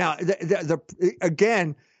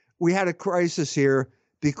 again, we had a crisis here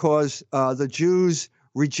because the Jews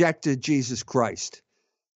rejected Jesus Christ.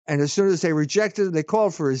 And as soon as they rejected him, they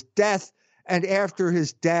called for his death. And after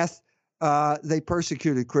his death, they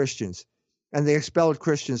persecuted Christians. And they expelled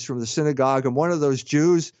Christians from the synagogue. And one of those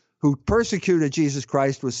Jews who persecuted Jesus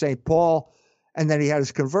Christ was St. Paul. And then he had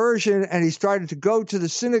his conversion, and he started to go to the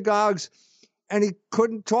synagogues, and he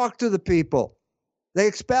couldn't talk to the people. They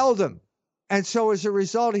expelled him. And so as a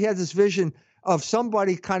result, he had this vision of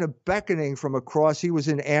somebody kind of beckoning from across. He was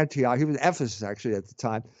in Antioch. He was in Ephesus, actually, at the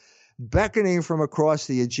time, beckoning from across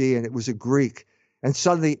the Aegean. It was a Greek. And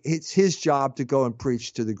suddenly it's his job to go and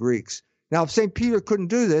preach to the Greeks. Now, St. Peter couldn't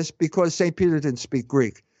do this because St. Peter didn't speak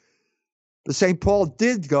Greek. But St. Paul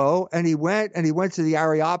did go, and he went to the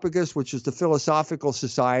Areopagus, which is the philosophical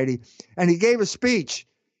society, and he gave a speech.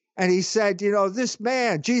 And he said, this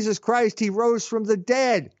man, Jesus Christ, he rose from the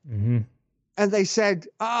dead. Mm-hmm. And they said,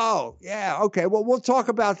 oh, yeah, okay, well, we'll talk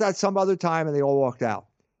about that some other time. And they all walked out.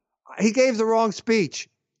 He gave the wrong speech.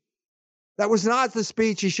 That was not the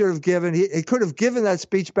speech he should have given. He could have given that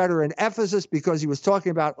speech better in Ephesus because he was talking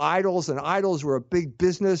about idols, and idols were a big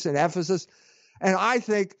business in Ephesus. And I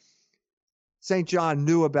think St. John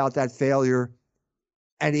knew about that failure,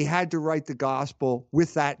 and he had to write the gospel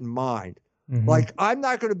with that in mind. Mm-hmm. Like, I'm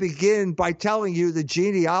not going to begin by telling you the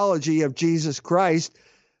genealogy of Jesus Christ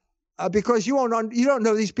because you don't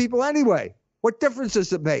know these people anyway. What difference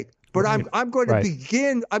does it make? But right. I'm going to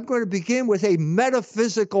begin. I'm going to begin with a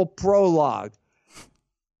metaphysical prologue,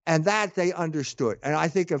 and that they understood. And I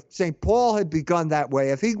think if St. Paul had begun that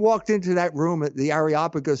way, if he walked into that room at the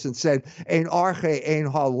Areopagus and said, "Ein arche, ein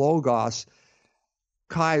ha logos,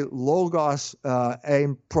 kai logos,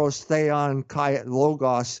 ein prostheon, kai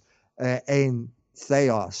logos, ein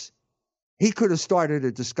theos," he could have started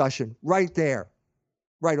a discussion right there,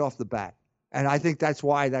 right off the bat. And I think that's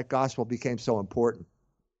why that gospel became so important.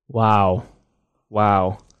 Wow.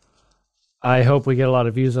 I hope we get a lot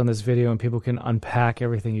of views on this video and people can unpack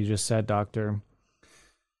everything you just said, Doctor.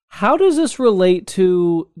 How does this relate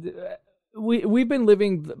to... We've been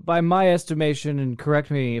living, by my estimation, and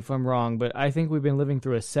correct me if I'm wrong, but I think we've been living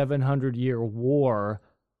through a 700-year war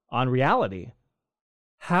on reality.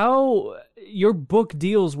 How your book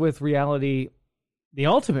deals with reality, the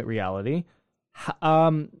ultimate reality,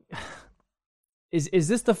 Is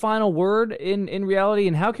this the final word in reality?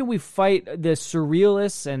 And how can we fight the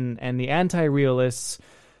surrealists and the anti-realists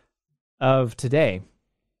of today?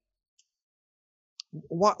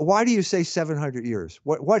 Why do you say 700 years?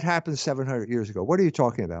 What happened 700 years ago? What are you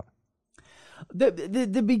talking about?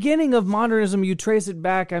 The beginning of modernism, you trace it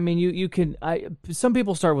back. I mean, you can. Some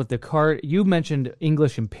people start with Descartes. You mentioned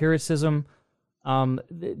English empiricism.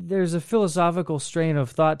 There's a philosophical strain of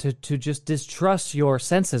thought to just distrust your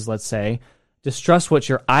senses, let's say. Distrust what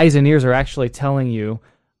your eyes and ears are actually telling you.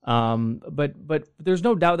 But there's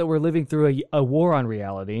no doubt that we're living through a war on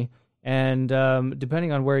reality. And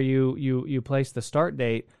depending on where you place the start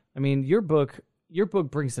date, I mean, your book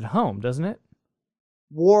brings it home, doesn't it?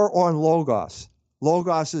 War on Logos.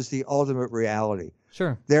 Logos is the ultimate reality.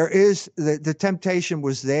 Sure. There is the temptation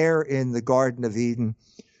was there in the Garden of Eden,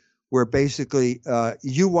 where basically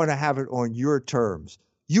you want to have it on your terms.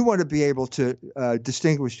 You want to be able to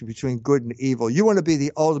distinguish between good and evil. You want to be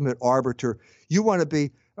the ultimate arbiter. You want to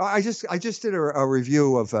be. I just did a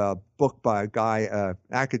review of a book by a guy,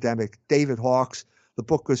 academic, David Hawkes. The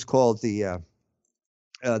book was called the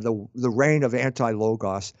Reign of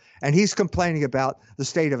Anti-Logos, and he's complaining about the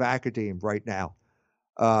state of academia right now,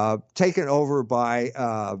 taken over by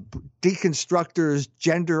deconstructors,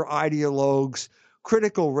 gender ideologues,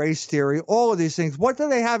 critical race theory, all of these things. What do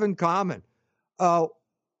they have in common?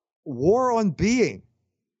 War on being.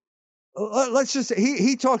 Let's just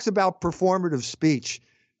he talks about performative speech,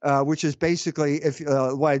 which is basically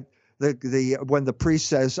when the priest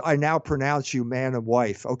says, "I now pronounce you man and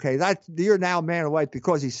wife." Okay, that you're now man and wife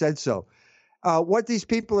because he said so. What these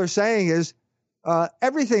people are saying is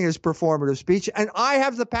everything is performative speech, and I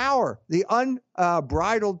have the power, the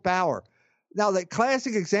unbridled power. Now, the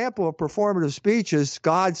classic example of performative speech is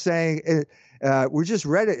God saying. We just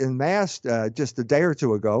read it in Mass just a day or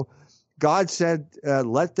two ago. God said,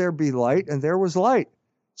 let there be light, and there was light.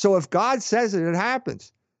 So if God says it, it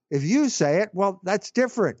happens. If you say it, well, that's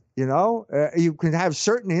different. You can have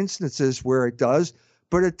certain instances where it does,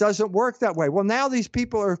 but it doesn't work that way. Well, now these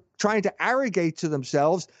people are trying to arrogate to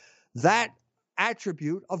themselves that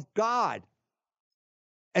attribute of God.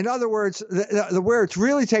 In other words, where it's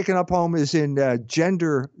really taken up home is in the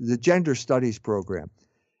gender studies program.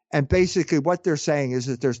 And basically what they're saying is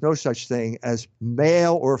that there's no such thing as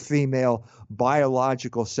male or female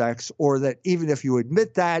biological sex, or that even if you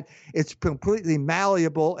admit that, it's completely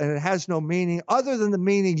malleable and it has no meaning other than the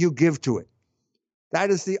meaning you give to it. That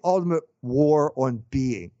is the ultimate war on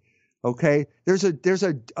being. Okay? There's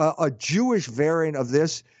a Jewish variant of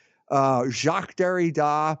this. Jacques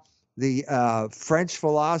Derrida, the French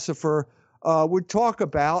philosopher, would talk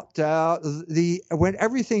about when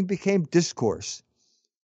everything became discourse.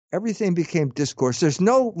 Everything became discourse. There's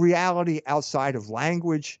no reality outside of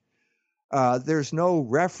language. There's no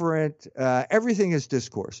referent. Everything is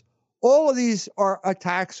discourse. All of these are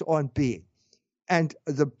attacks on being. And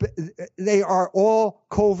they are all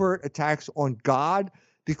covert attacks on God,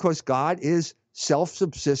 because God is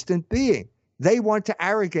self-subsistent being. They want to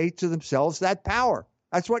arrogate to themselves that power.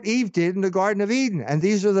 That's what Eve did in the Garden of Eden. And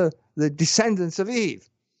these are the descendants of Eve.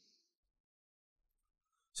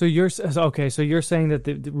 So you're saying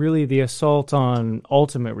that really the assault on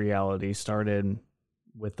ultimate reality started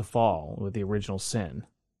with the fall, with the original sin.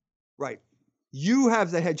 Right. You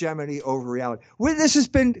have the hegemony over reality. This has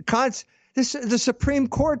been the Supreme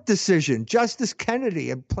Court decision, Justice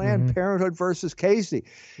Kennedy and Planned Parenthood versus Casey.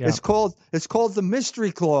 Yeah. It's called the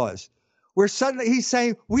Mystery Clause, where suddenly he's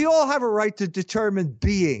saying we all have a right to determine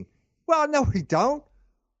being. Well, no, we don't.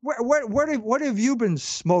 What have you been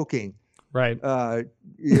smoking? Right. Your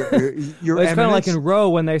it's kind of like in Roe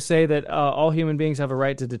when they say that all human beings have a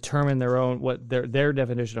right to determine their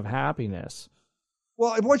definition of happiness.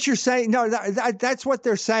 Well, what you're saying, no, that's what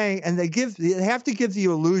they're saying, and they have to give the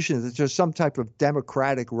illusion that there's some type of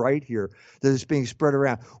democratic right here that is being spread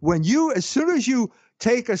around. As soon as you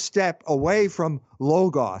take a step away from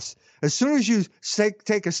logos, as soon as you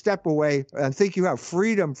take a step away and think you have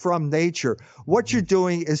freedom from nature, what you're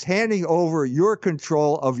doing is handing over your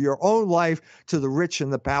control of your own life to the rich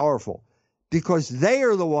and the powerful, because they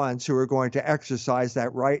are the ones who are going to exercise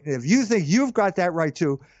that right. And if you think you've got that right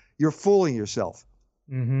too, you're fooling yourself.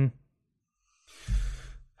 Mm-hmm.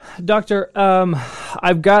 Doctor,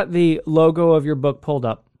 I've got the logo of your book pulled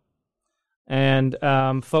up, and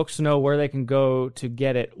folks know where they can go to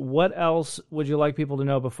get it. What else would you like people to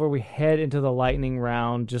know before we head into the lightning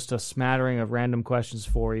round? Just a smattering of random questions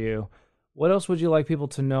for you. What else would you like people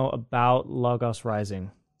to know about Logos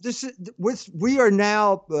Rising? We are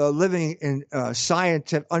now living in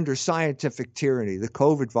under scientific tyranny. The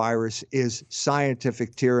COVID virus is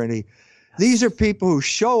scientific tyranny. These are people who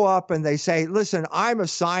show up and they say, listen, I'm a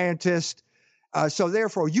scientist, so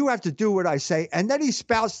therefore you have to do what I say. And then he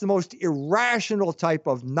spouts the most irrational type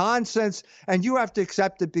of nonsense, and you have to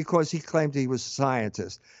accept it because he claimed he was a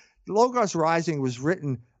scientist. Logos Rising was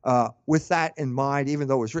written with that in mind, even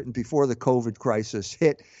though it was written before the COVID crisis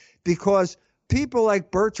hit, because people like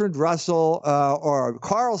Bertrand Russell or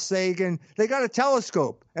Carl Sagan, they got a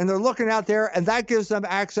telescope and they're looking out there, and that gives them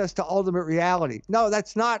access to ultimate reality. No,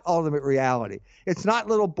 that's not ultimate reality. It's not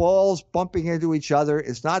little balls bumping into each other.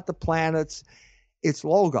 It's not the planets. It's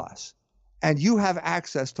Logos. And you have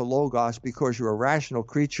access to Logos because you're a rational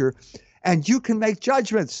creature and you can make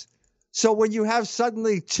judgments. So when you have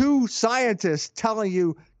suddenly two scientists telling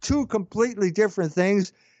you two completely different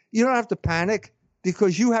things, you don't have to panic,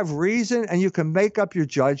 because you have reason and you can make up your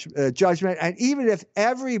judgment. And even if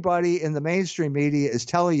everybody in the mainstream media is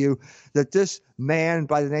telling you that this man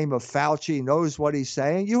by the name of Fauci knows what he's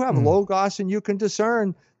saying, you have Logos and you can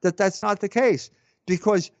discern that that's not the case.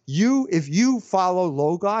 Because if you follow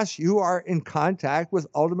Logos, you are in contact with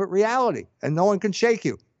ultimate reality and no one can shake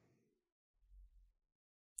you.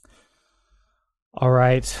 All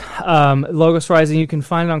right. Logos Rising, you can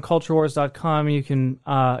find it on culturewars.com. You can,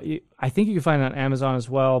 I think you can find it on Amazon as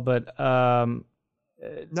well, but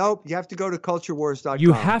nope, you have to go to culturewars.com.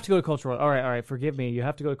 You have to go to Culture Wars. All right. Forgive me. You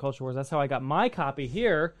have to go to Culture Wars. That's how I got my copy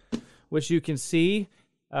here, which you can see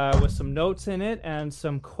with some notes in it and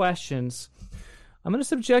some questions. I'm going to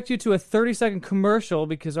subject you to a 30-second commercial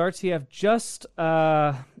because RTF just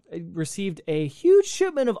received a huge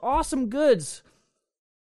shipment of awesome goods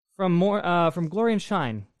from Glory and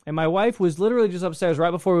Shine. And my wife was literally just upstairs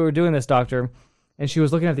right before we were doing this, Doctor, and she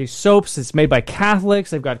was looking at these soaps. It's made by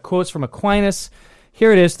Catholics. They've got quotes from Aquinas.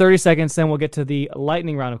 Here it is, 30 seconds, then we'll get to the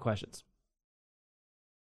lightning round of questions.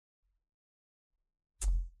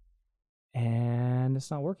 And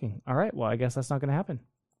it's not working. All right, well, I guess that's not going to happen.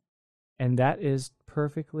 And that is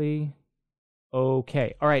perfectly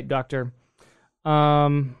okay. All right, Doctor.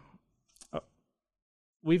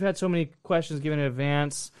 we've had so many questions given in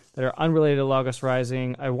advance that are unrelated to Logos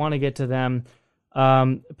Rising. I want to get to them.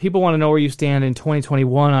 People want to know where you stand in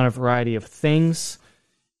 2021 on a variety of things.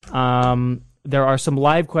 There are some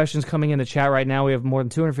live questions coming in the chat right now. We have more than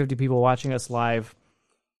 250 people watching us live,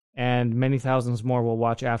 and many thousands more will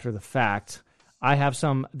watch after the fact. I have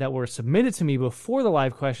some that were submitted to me before the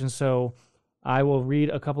live questions, so I will read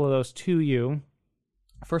a couple of those to you.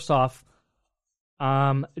 First off,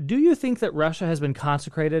 do you think that Russia has been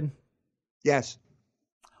consecrated? Yes.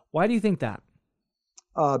 Why do you think that?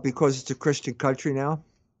 Because it's a Christian country now,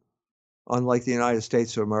 unlike the United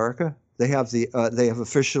States of America. They have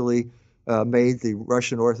officially made the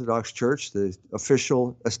Russian Orthodox Church the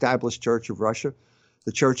official established church of Russia.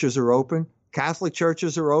 The churches are open. Catholic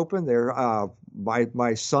churches are open.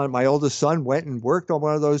 My oldest son went and worked on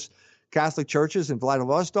one of those Catholic churches in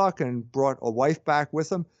Vladivostok and brought a wife back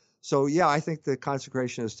with him. So, yeah, I think the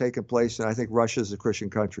consecration has taken place, and I think Russia is a Christian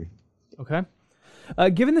country. Okay.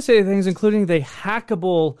 Given the state of things, including the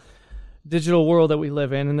hackable digital world that we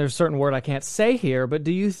live in, and there's a certain word I can't say here, but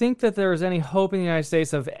do you think that there is any hope in the United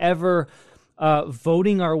States of ever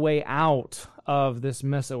voting our way out of this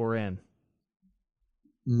mess that we're in?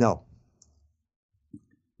 No.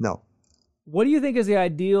 What do you think is the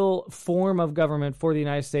ideal form of government for the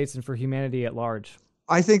United States and for humanity at large?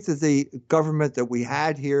 I think that the government that we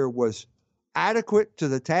had here was adequate to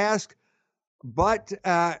the task, but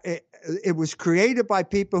it was created by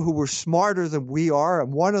people who were smarter than we are,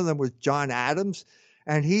 and one of them was John Adams,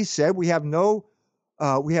 and he said we have no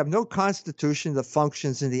constitution that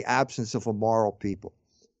functions in the absence of a moral people.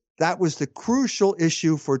 That was the crucial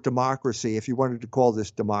issue for democracy, if you wanted to call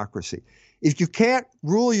this democracy. If you can't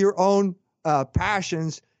rule your own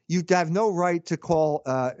passions, you'd have no right to call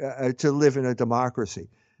to live in a democracy.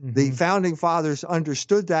 Mm-hmm. The founding fathers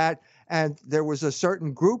understood that, and there was a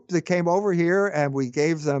certain group that came over here, and we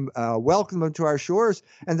gave them welcomed them to our shores,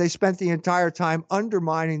 and they spent the entire time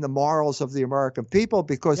undermining the morals of the American people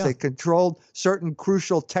because they controlled certain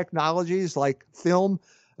crucial technologies like film,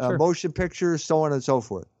 motion pictures, so on and so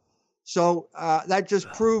forth. So that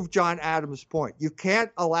just proved John Adams' point. You can't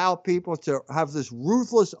allow people to have this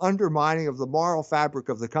ruthless undermining of the moral fabric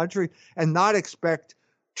of the country and not expect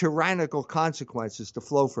tyrannical consequences to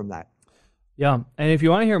flow from that. Yeah, and if you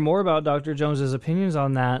want to hear more about Dr. Jones's opinions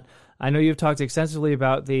on that, I know you've talked extensively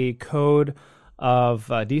about the code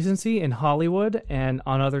of decency in Hollywood and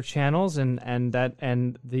on other channels, and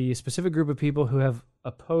the specific group of people who have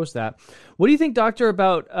opposed that. What do you think, Doctor,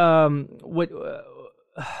 about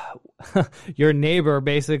your neighbor,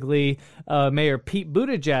 basically, Mayor Pete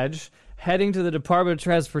Buttigieg, heading to the Department of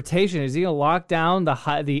Transportation? Is he going to lock down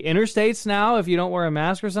the interstates now if you don't wear a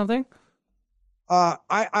mask or something?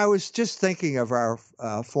 I was just thinking of our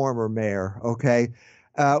former mayor, okay?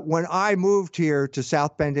 When I moved here to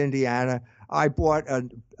South Bend, Indiana, I bought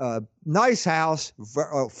a nice house,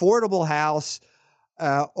 affordable house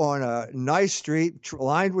on a nice street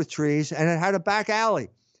lined with trees, and it had a back alley.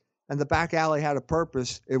 And the back alley had a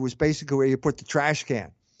purpose. It was basically where you put the trash can.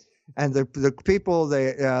 And the people,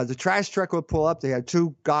 the trash truck would pull up. They had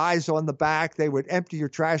two guys on the back. They would empty your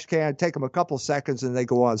trash can, take them a couple seconds, and they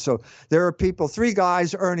go on. So there are people, 3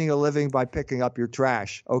 guys earning a living by picking up your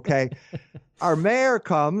trash, okay? Our mayor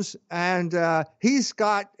comes, and he's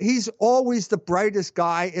always the brightest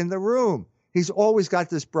guy in the room. He's always got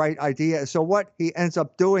this bright idea. So what he ends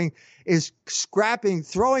up doing is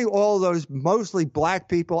throwing all those mostly black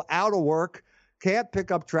people out of work, can't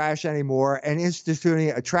pick up trash anymore, and instituting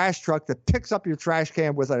a trash truck that picks up your trash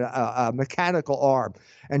can with a mechanical arm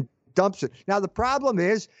and dumps it. Now, the problem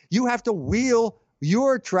is you have to wheel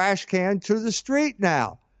your trash can to the street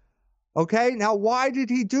now. Okay, now why did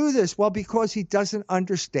he do this? Well, because he doesn't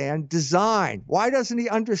understand design. Why doesn't he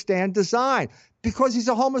understand design? Because he's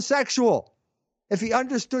a homosexual. If he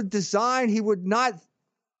understood design, he would not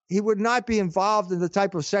be involved in the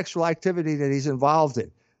type of sexual activity that he's involved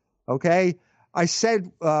in. Okay? I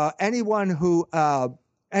said anyone who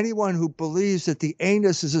believes that the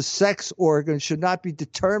anus is a sex organ should not be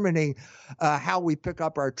determining how we pick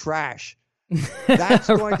up our trash. That's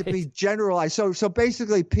going to be generalized. So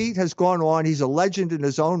basically, Pete has gone on. He's a legend in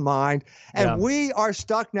his own mind. And we are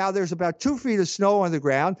stuck now. There's about 2 feet of snow on the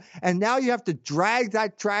ground. And now you have to drag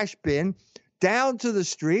that trash bin down to the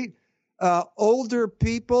street. Older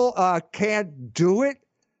people can't do it.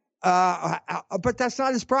 But that's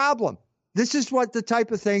not his problem. This is the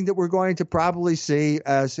type of thing that we're going to probably see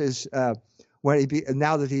as his now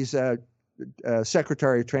that he's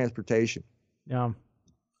Secretary of Transportation. Yeah.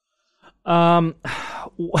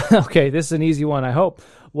 Okay, this is an easy one, I hope.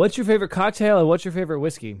 What's your favorite cocktail and what's your favorite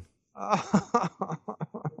whiskey?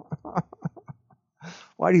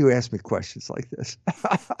 Why do you ask me questions like this?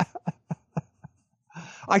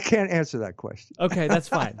 I can't answer that question. Okay, that's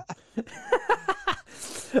fine.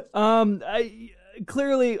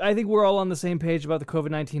 Clearly, I think we're all on the same page about the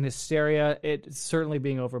COVID-19 hysteria. It's certainly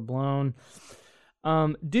being overblown.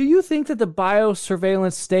 Do you think that the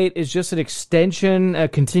biosurveillance state is just an extension, a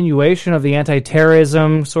continuation of the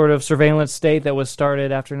anti-terrorism sort of surveillance state that was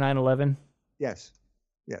started after 9/11? Yes,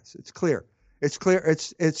 it's clear. It's clear.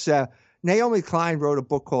 It's Naomi Klein wrote a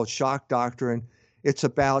book called Shock Doctrine. It's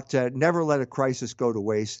about never let a crisis go to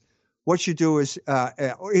waste. What you do is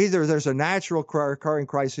either there's a natural occurring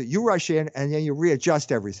crisis, you rush in, and then you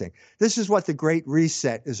readjust everything. This is what the Great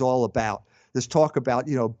Reset is all about. This talk about,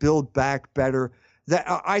 build back better.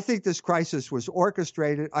 I think this crisis was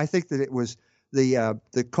orchestrated. I think that it was the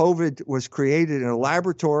COVID was created in a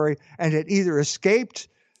laboratory, and it either escaped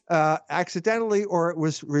accidentally or it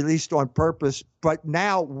was released on purpose. But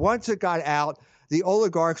now, once it got out, the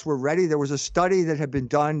oligarchs were ready. There was a study that had been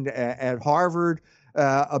done at Harvard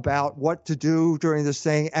about what to do during this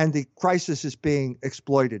thing, and the crisis is being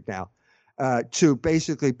exploited now to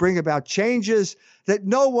basically bring about changes that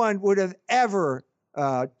no one would have ever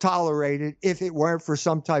tolerated if it weren't for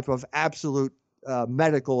some type of absolute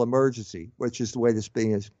medical emergency, which is the way this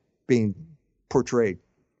is being portrayed.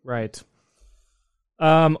 Right.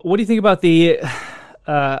 What do you think about the?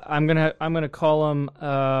 I'm gonna call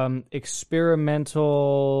them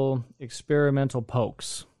experimental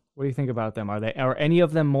pokes. What do you think about them? Are any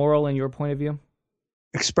of them moral in your point of view?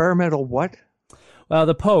 Experimental what? Well,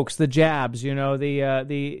 the pokes, the jabs,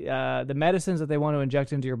 the medicines that they want to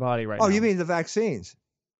inject into your body right now. Oh, you mean the vaccines?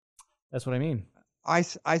 That's what I mean. I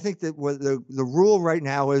think that what the rule right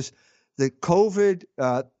now is that COVID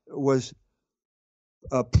was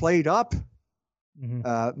played up,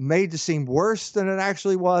 made to seem worse than it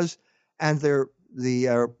actually was, and the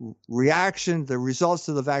reaction, the results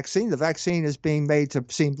of the vaccine is being made to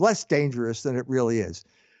seem less dangerous than it really is.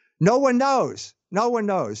 No one knows. No one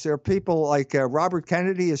knows. There are people like Robert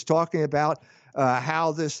Kennedy is talking about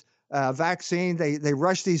how this vaccine, they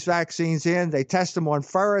rush these vaccines in, they test them on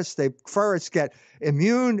ferrets, ferrets get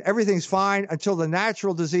immune, everything's fine until the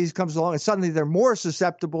natural disease comes along and suddenly they're more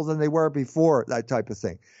susceptible than they were before, that type of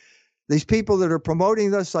thing. These people that are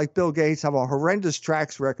promoting this, like Bill Gates, have a horrendous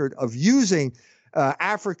track record of using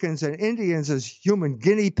Africans and Indians as human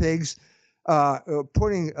guinea pigs,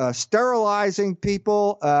 sterilizing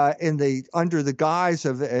people under the guise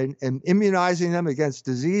of and immunizing them against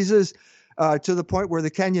diseases, to the point where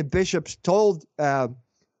the Kenyan bishops told the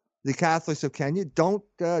Catholics of Kenya, don't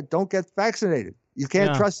get vaccinated. You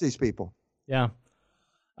can't trust these people. Yeah.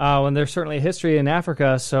 And there's certainly a history in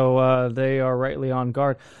Africa, so they are rightly on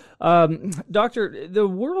guard. Doctor, the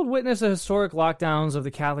world witnessed the historic lockdowns of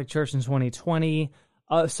the Catholic Church in 2020.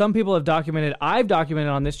 Some people have documented, I've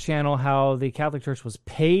documented on this channel, how the Catholic Church was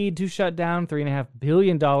paid to shut down, $3.5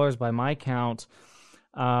 billion by my count,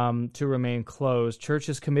 to remain closed.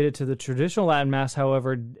 Churches committed to the traditional Latin Mass,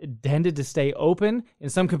 however, tended to stay open in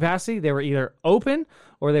some capacity. They were either open,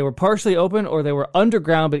 or they were partially open, or they were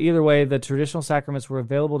underground, but either way, the traditional sacraments were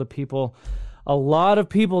available to people. A lot of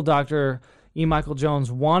people, Dr. E. Michael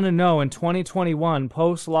Jones, want to know in 2021,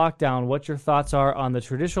 post-lockdown, what your thoughts are on the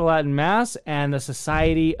traditional Latin Mass and the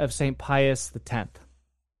Society of St. Pius X.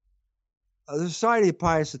 The Society of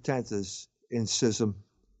Pius X is in schism.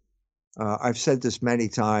 I've said this many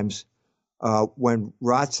times. When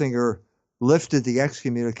Ratzinger lifted the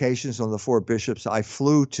excommunications on the 4 bishops, I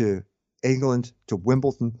flew to England, to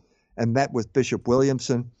Wimbledon, and met with Bishop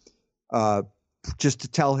Williamson just to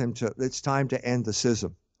tell him it's time to end the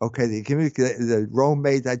schism. Okay, the Rome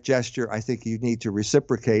made that gesture. I think you need to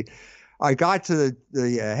reciprocate. I got to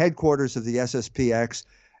the headquarters of the SSPX,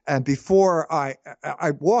 and before I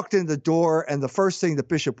walked in the door, and the first thing that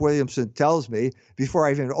Bishop Williamson tells me before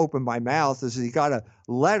I even open my mouth is he got a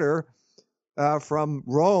letter from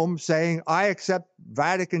Rome saying, I accept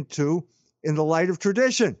Vatican II in the light of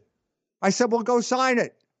tradition. I said, well, go sign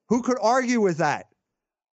it. Who could argue with that?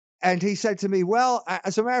 And he said to me, well,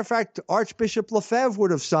 as a matter of fact, Archbishop Lefebvre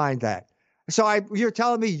would have signed that. So you're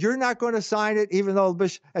telling me you're not going to sign it, even though the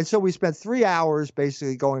bishop. And so we spent 3 hours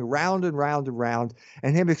basically going round and round and round,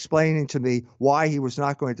 and him explaining to me why he was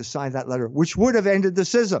not going to sign that letter, which would have ended the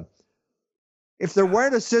schism. If there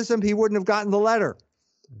weren't a schism, he wouldn't have gotten the letter.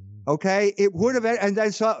 Okay, it would have. And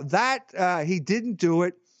then so that he didn't do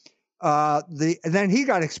it. Then he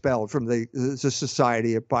got expelled from the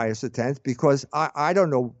Society of Pius X because I don't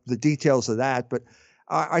know the details of that, but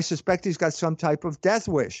I suspect he's got some type of death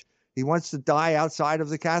wish. He wants to die outside of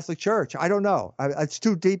the Catholic Church. I don't know. It's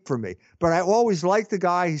too deep for me. But I always liked the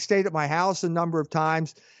guy. He stayed at my house a number of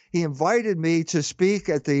times. He invited me to speak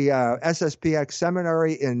at the SSPX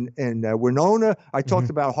seminary in Winona. I talked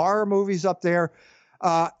about horror movies up there.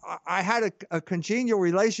 I had a congenial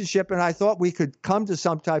relationship, and I thought we could come to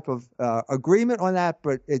some type of agreement on that,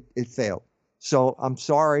 but it failed. So I'm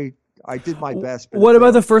sorry. I did my best. But what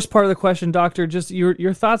about the first part of the question, Doctor? Just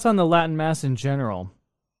your thoughts on the Latin Mass in general.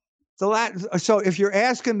 So if you're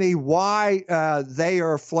asking me why they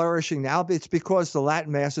are flourishing now, it's because the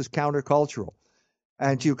Latin Mass is countercultural.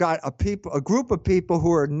 And you've got a group of people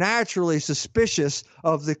who are naturally suspicious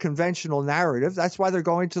of the conventional narrative. That's why they're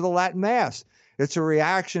going to the Latin Mass. It's a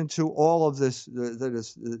reaction to all of this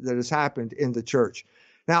that has happened in the church.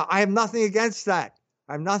 Now, I have nothing against that.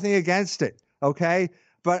 I have nothing against it, okay?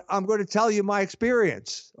 But I'm going to tell you my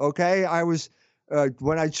experience, okay? I was,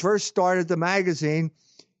 when I first started the magazine,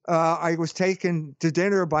 I was taken to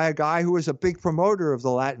dinner by a guy who was a big promoter of the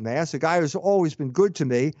Latin Mass, a guy who's always been good to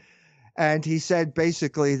me. And he said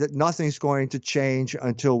basically that nothing's going to change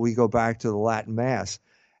until we go back to the Latin Mass.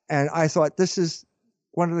 And I thought, this is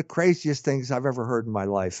one of the craziest things I've ever heard in my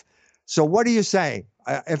life. So what are you saying?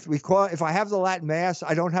 If I have the Latin Mass,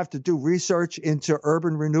 I don't have to do research into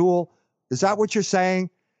urban renewal? Is that what you're saying?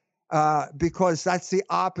 Because that's the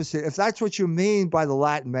opposite. If that's what you mean by the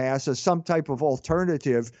Latin Mass as some type of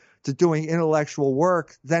alternative to doing intellectual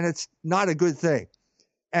work, then it's not a good thing.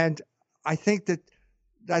 And I think that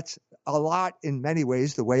that's a lot, in many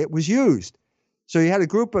ways, the way it was used. So you had a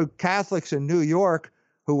group of Catholics in New York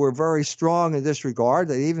who were very strong in this regard.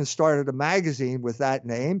 They even started a magazine with that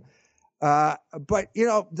name. But,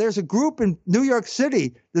 there's a group in New York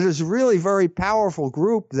City that is a really very powerful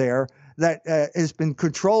group there that has been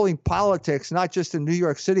controlling politics, not just in New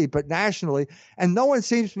York City, but nationally. And no one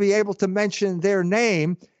seems to be able to mention their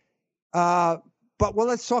name.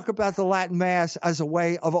 Let's talk about the Latin Mass as a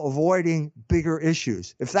way of avoiding bigger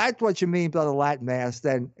issues. If that's what you mean by the Latin Mass,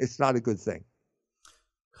 then it's not a good thing.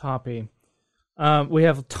 Copy. We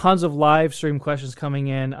have tons of live stream questions coming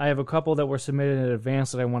in. I have a couple that were submitted in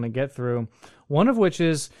advance that I want to get through. One of which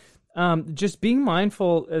is just being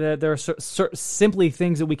mindful that there are simply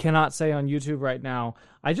things that we cannot say on YouTube right now.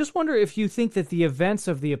 I just wonder if you think that the events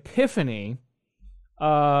of the Epiphany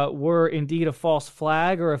were indeed a false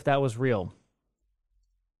flag, or if that was real.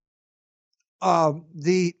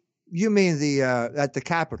 You mean at the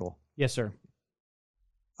Capitol? Yes, sir.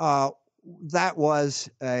 That was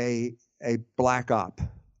a black op.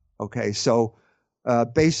 Okay, so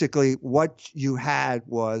basically what you had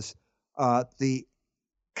was the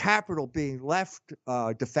Capitol being left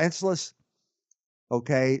defenseless.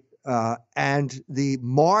 Okay, and the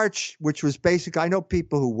march, which was basically, I know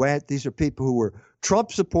people who went. These are people who were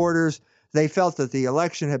Trump supporters. They felt that the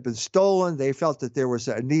election had been stolen. They felt that there was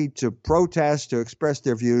a need to protest, to express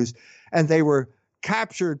their views, and they were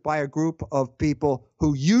captured by a group of people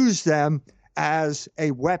who used them as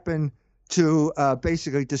a weapon to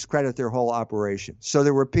basically discredit their whole operation. So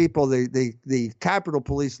there were people, the Capitol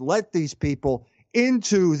Police let these people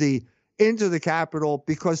into the Capitol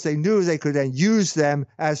because they knew they could then use them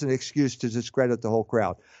as an excuse to discredit the whole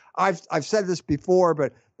crowd. I've said this before,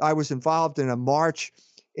 but I was involved in a march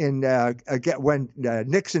when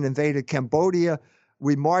Nixon invaded Cambodia.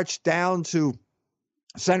 We marched down to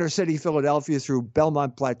Center City, Philadelphia, through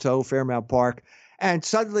Belmont Plateau, Fairmount Park, and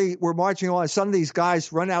suddenly we're marching on. Suddenly these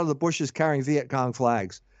guys run out of the bushes carrying Viet Cong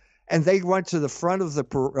flags, and they went to the front of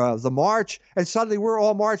the march, and suddenly we're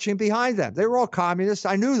all marching behind them. They were all communists.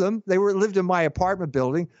 I knew them. They lived in my apartment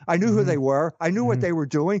building. I knew who they were. I knew what they were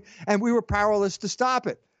doing, and we were powerless to stop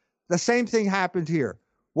it. The same thing happened here.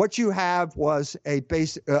 What you have was a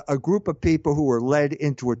group of people who were led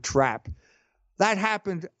into a trap. That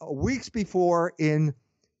happened weeks before in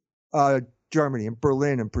Germany, in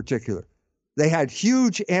Berlin in particular. They had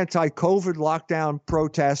huge anti-COVID lockdown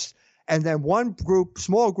protests, and then one group,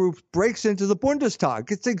 small group, breaks into the Bundestag.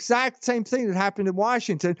 It's the exact same thing that happened in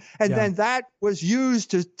Washington, and then that was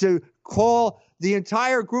used to call the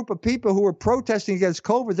entire group of people who were protesting against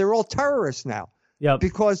COVID. They're all terrorists now. Yeah,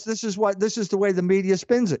 because this is the way the media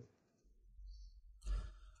spins it.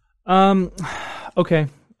 Okay,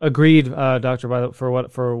 agreed, Doctor.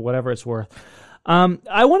 For whatever it's worth,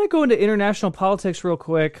 I want to go into international politics real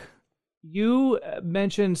quick. You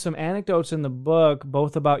mentioned some anecdotes in the book,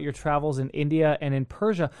 both about your travels in India and in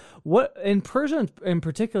Persia. What in Persia in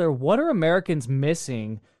particular? What are Americans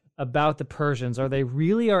missing about the Persians? Are they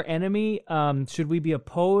really our enemy? Should we be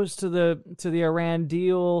opposed to the Iran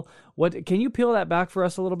deal? What can you peel that back for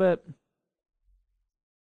us a little bit?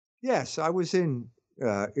 Yes, I was in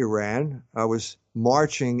Iran. I was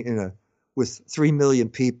marching with 3 million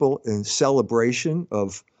people in celebration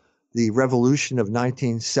of the revolution of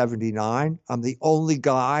 1979. I'm the only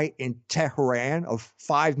guy in Tehran of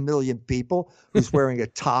 5 million people who's wearing a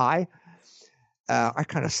tie. I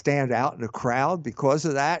kind of stand out in the crowd because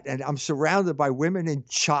of that. And I'm surrounded by women in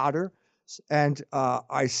chador. And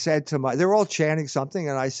I said to they're all chanting something.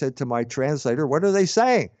 And I said to my translator, what are they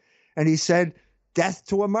saying? And he said, death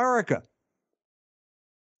to America.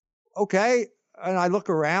 Okay. And I look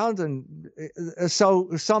around, and so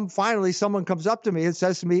finally someone comes up to me and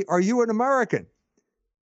says to me, are you an American?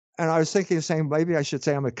 And I was thinking of saying, maybe I should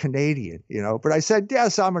say I'm a Canadian, but I said,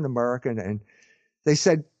 yes, I'm an American. And they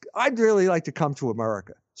said, I'd really like to come to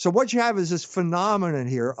America. So what you have is this phenomenon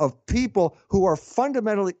here of people who are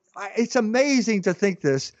fundamentally, it's amazing to think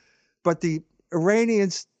this, but the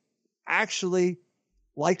Iranians actually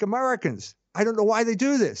like Americans. I don't know why they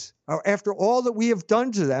do this. After all that we have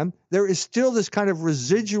done to them, there is still this kind of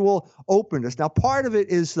residual openness. Now, part of it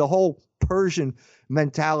is the whole Persian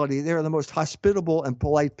mentality. They're the most hospitable and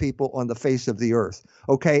polite people on the face of the earth,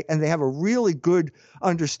 okay? And they have a really good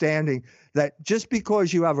understanding that just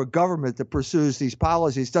because you have a government that pursues these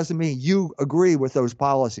policies doesn't mean you agree with those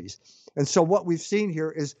policies. And so what we've seen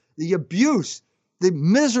here is the abuse, the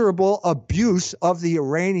miserable abuse of the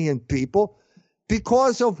Iranian people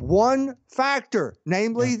because of one factor,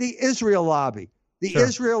 namely the Israel lobby. The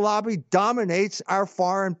Israel lobby dominates our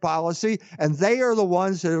foreign policy, and they are the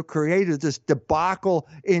ones that have created this debacle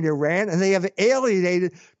in Iran, and they have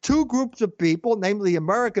alienated two groups of people, namely the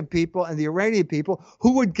American people and the Iranian people,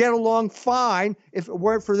 who would get along fine if it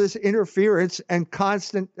weren't for this interference and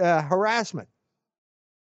constant harassment.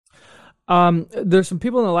 There's some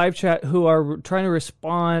people in the live chat who are trying to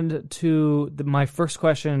respond to my first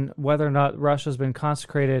question, whether or not Russia's been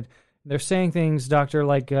consecrated. They're saying things, Doctor,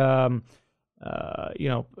 like,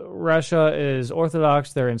 Russia is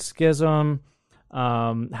Orthodox, they're in schism.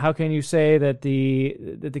 How can you say that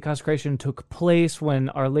the consecration took place when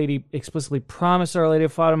Our Lady explicitly promised Our Lady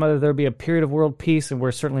of Fatima that there'd be a period of world peace, and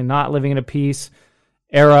we're certainly not living in a peace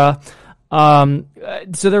era? So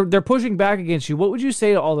they're pushing back against you. What would you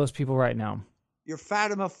say to all those people right now? You're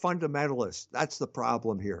Fatima fundamentalist. That's the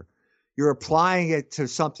problem here. You're applying it to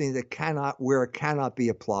something that cannot be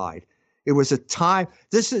applied. It was a time.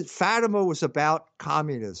 Fatima was about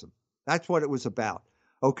communism. That's what it was about.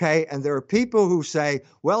 Okay. And there are people who say,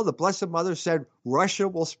 well, the Blessed Mother said Russia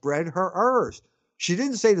will spread her errors. She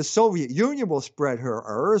didn't say the Soviet Union will spread her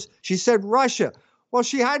errors. She said Russia. Well,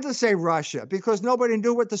 she had to say Russia because nobody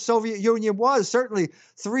knew what the Soviet Union was. Certainly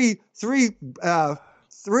three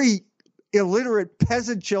illiterate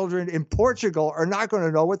peasant children in Portugal are not going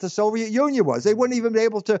to know what the Soviet Union was. They wouldn't even be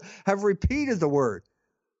able to have repeated the word.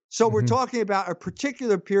 So we're talking about a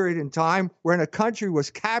particular period in time when a country was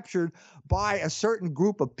captured by a certain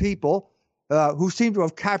group of people who seem to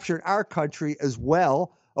have captured our country as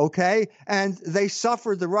well, okay? And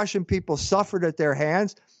the Russian people suffered at their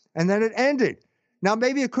hands, and then it ended. Now,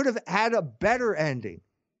 maybe it could have had a better ending,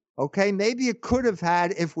 okay? Maybe it could have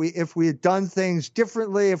had if we had done things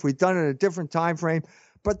differently, if we'd done it in a different time frame.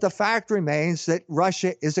 But the fact remains that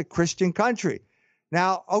Russia is a Christian country.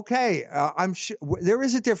 Now, okay, I'm sure there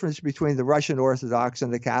is a difference between the Russian Orthodox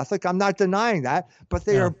and the Catholic. I'm not denying that, but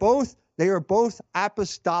they are both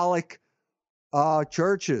apostolic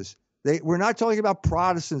churches. We're not talking about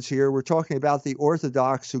Protestants here. We're talking about the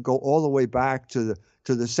Orthodox who go all the way back to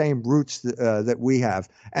the same roots that we have,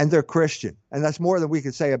 and they're Christian, and that's more than we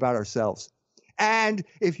could say about ourselves. And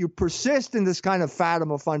if you persist in this kind of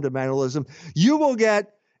Fatima fundamentalism, you will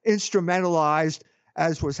get instrumentalized,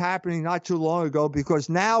 as was happening not too long ago, because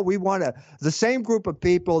now we want the same group of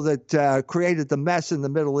people that created the mess in the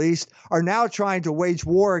Middle East are now trying to wage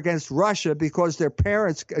war against Russia because their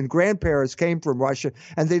parents and grandparents came from Russia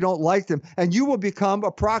and they don't like them. And you will become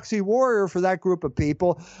a proxy warrior for that group of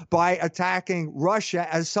people by attacking Russia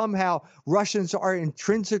as somehow Russians are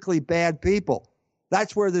intrinsically bad people.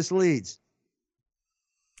 That's where this leads.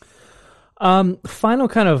 Final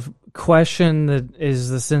kind of question that is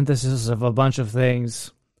the synthesis of a bunch of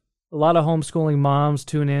things. A lot of homeschooling moms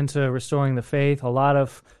tune in to Restoring the Faith. A lot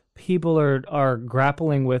of people are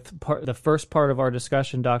grappling with the first part of our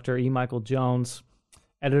discussion, Dr. E. Michael Jones,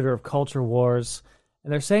 editor of Culture Wars,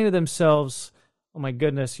 and they're saying to themselves, oh my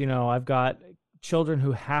goodness, I've got children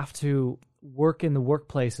who have to work in the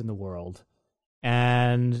workplace in the world,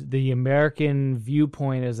 and the American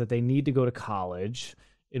viewpoint is that they need to go to college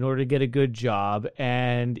in order to get a good job.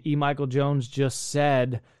 And E. Michael Jones just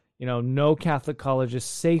said, no Catholic college is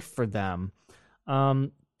safe for them.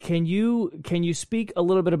 Can you speak a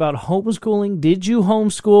little bit about homeschooling? Did you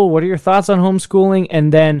homeschool? What are your thoughts on homeschooling?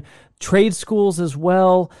 And then trade schools as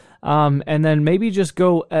well. And then maybe just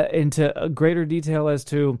go into a greater detail as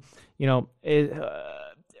to,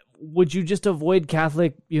 would you just avoid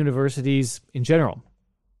Catholic universities in general?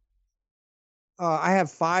 I have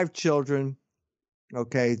 5 children.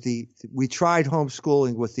 Okay, we tried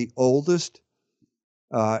homeschooling with the oldest.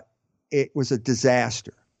 It was a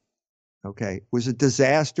disaster. Okay, it was a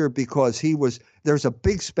disaster because there's a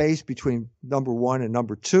big space between number 1 and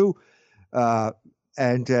number 2,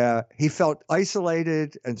 and he felt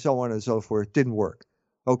isolated and so on and so forth. It didn't work.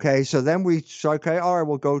 Okay, so then we said, okay, all right,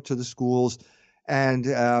 we'll go to the schools, and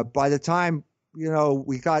by the time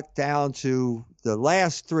we got down to the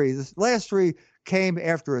last 3, came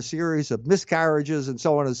after a series of miscarriages and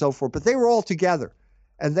so on and so forth, but they were all together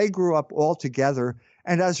and they grew up all together.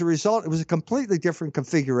 And as a result, it was a completely different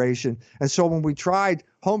configuration. And so when we tried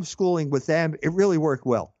homeschooling with them, it really worked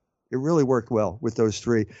well. It really worked well with those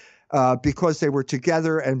 3 because they were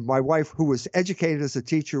together. And my wife, who was educated as a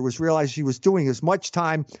teacher, realized she was doing as much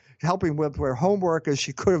time helping with her homework as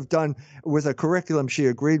she could have done with a curriculum she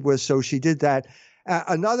agreed with. So she did that.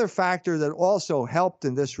 Another factor that also helped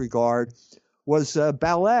in this regard was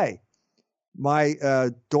ballet. My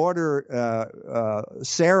daughter,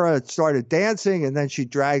 Sarah, started dancing, and then she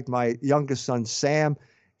dragged my youngest son, Sam,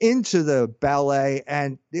 into the ballet.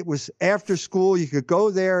 And it was after school. You could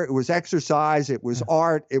go there. It was exercise. It was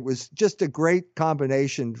art. It was just a great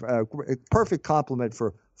combination, perfect complement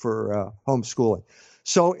for homeschooling.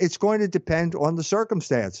 So it's going to depend on the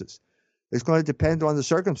circumstances. It's going to depend on the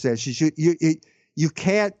circumstances. You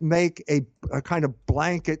can't make a kind of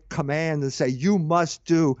blanket command and say, you must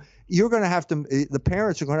do. You're going to have to, the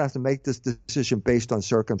parents are going to have to make this decision based on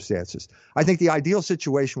circumstances. I think the ideal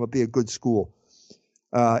situation would be a good school.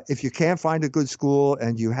 If you can't find a good school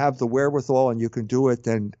and you have the wherewithal and you can do it,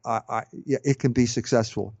 then it can be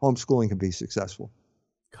successful. Homeschooling can be successful.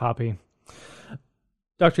 Copy.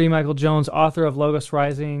 Dr. E. Michael Jones, author of Logos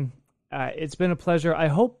Rising. It's been a pleasure. I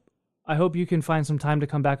hope you can find some time to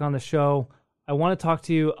come back on the show. I want to talk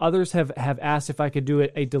to you. Others have asked if I could do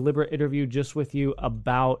a deliberate interview just with you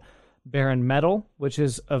about Baron Metal, which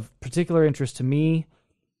is of particular interest to me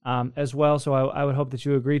as well. So I would hope that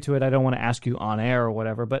you agree to it. I don't want to ask you on air or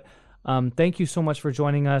whatever, but thank you so much for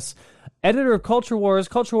joining us. Editor of Culture Wars,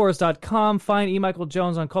 culturewars.com. Find E. Michael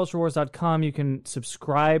Jones on culturewars.com. You can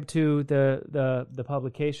subscribe to the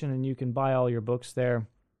publication and you can buy all your books there.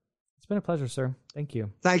 It's been a pleasure, sir. Thank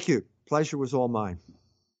you. Thank you. Pleasure was all mine.